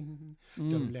them in.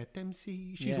 Don't let them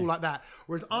see. She's all like that.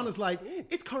 Whereas Anna's like,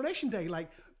 it's Coronation Day. Like,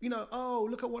 oh,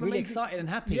 look at what Really amazing. excited and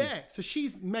happy. Yeah. So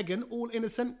she's Meghan, all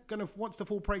innocent, wants to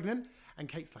fall pregnant. And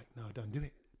Kate's like, no, don't do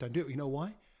it. Don't do it. You know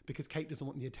why? Because Kate doesn't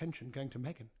want the attention going to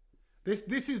Meghan.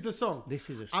 This is the song. This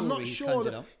is a I'm not story he's sure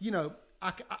conjured that, up.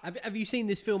 Have you seen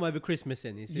this film over Christmas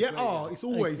then? Is this Yeah, really- it's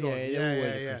always on. always Yeah.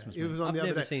 at Christmas, It was on I've the other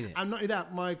never day. seen it. And not only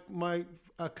that, my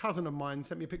cousin of mine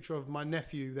sent me a picture of my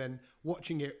nephew then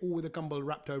watching it, all with a gumball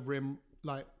wrapped over him,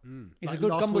 like. It's like a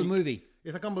good last Gumball week. movie.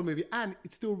 It's a Gumball movie, and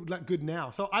it's still like good now.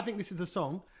 So I think this is the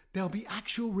song. There'll be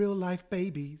actual real life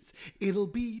babies. It'll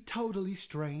be totally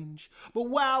strange. But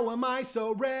wow, am I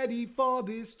so ready for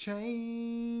this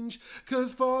change?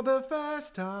 'Cause for the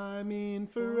first time in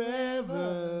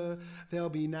forever, there'll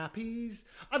be nappies.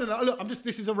 I don't know. Look,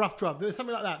 this is a rough draft. There's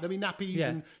something like that. There'll be nappies, Yeah.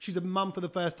 and she's a mum for the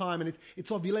first time, and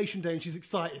it's ovulation day, and she's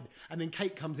excited. And then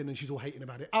Kate comes in, and she's all hating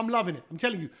about it. I'm loving it. I'm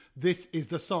telling you, this is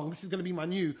the song. This is going to be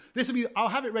I'll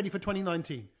have it ready for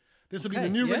 2019. This will be the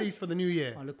new release for the new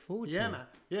year. I look forward to Yeah, it. man.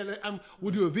 Yeah, and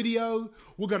we'll do a video.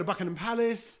 We'll go to Buckingham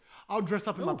Palace. I'll dress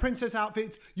up in my princess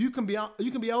outfits. You can be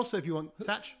Elsa if you want,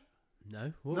 Satch.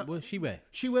 No? What does she wear?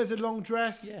 She wears a long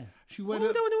dress. Yeah. She wears.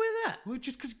 I don't want to wear that. Well,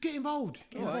 just because get involved.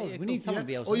 Get involved. yeah, We need someone to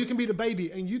be able to. Or you can be the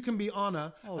baby, and you can be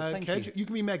Anna. Thank Kedge. You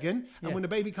can be Meghan, Yeah. and when the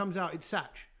baby comes out, it's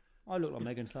Satch. I look like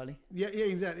Megan slightly. Yeah,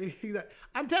 exactly.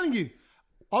 I'm telling you,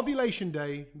 Ovulation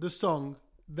Day, the song.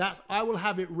 I will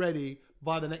have it ready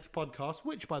by the next podcast,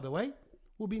 which, by the way,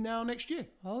 will be now next year.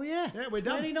 Oh yeah. Yeah, we're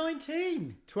done.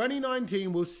 2019.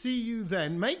 2019, we'll see you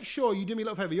then. Make sure you do me a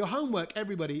little favor. Your homework,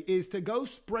 everybody, is to go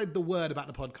spread the word about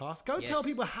the podcast. Go tell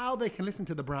people how they can listen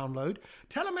to the Brown Load.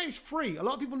 Tell them it's free. A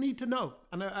lot of people need to know.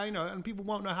 And I know, and people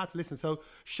won't know how to listen. So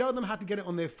show them how to get it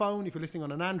on their phone. If you're listening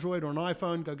on an Android or an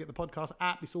iPhone, go get the podcast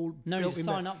app. It's all No built need in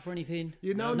to sign there. up for anything.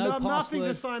 No, nothing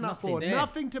to sign up for. Yeah.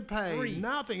 Nothing to pay. Free.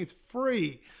 Nothing. It's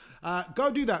free. Go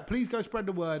do that. Please go spread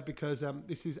the word, because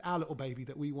this is our little baby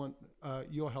that we want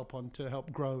your help on to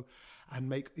help grow and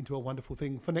make into a wonderful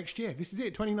thing for next year. This is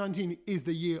it. 2019 is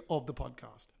the year of the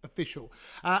podcast. Official.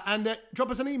 And drop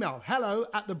us an email.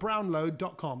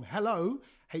 hello@thebrownload.com. Hello,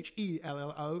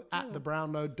 HELLO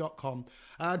 @thebrownload.com.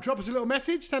 Drop us a little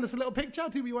message. Send us a little picture.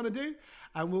 Do what you want to do.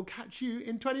 And we'll catch you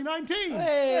in 2019.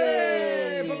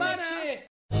 Hey! Bye-bye now.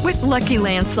 With Lucky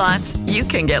Land Slots, you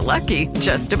can get lucky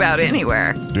just about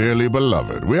anywhere. Dearly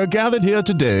beloved, we are gathered here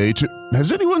today to...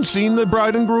 Has anyone seen the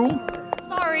bride and groom?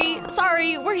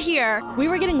 Sorry, we're here. We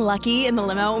were getting lucky in the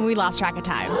limo and we lost track of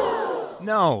time.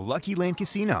 No, Lucky Land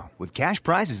Casino, with cash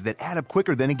prizes that add up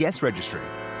quicker than a guest registry.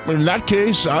 In that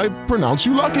case, I pronounce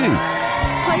you lucky.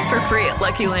 Play for free at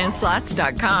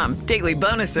LuckyLandSlots.com. Daily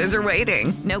bonuses are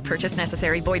waiting. No purchase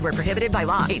necessary. Void where prohibited by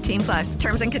law. 18+.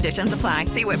 Terms and conditions apply.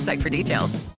 See website for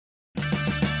details.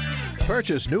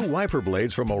 Purchase new wiper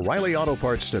blades from O'Reilly Auto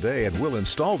Parts today and we'll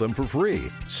install them for free.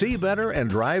 See better and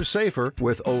drive safer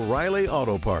with O'Reilly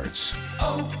Auto Parts.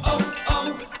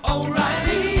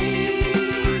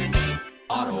 O'Reilly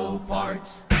Auto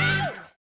Parts.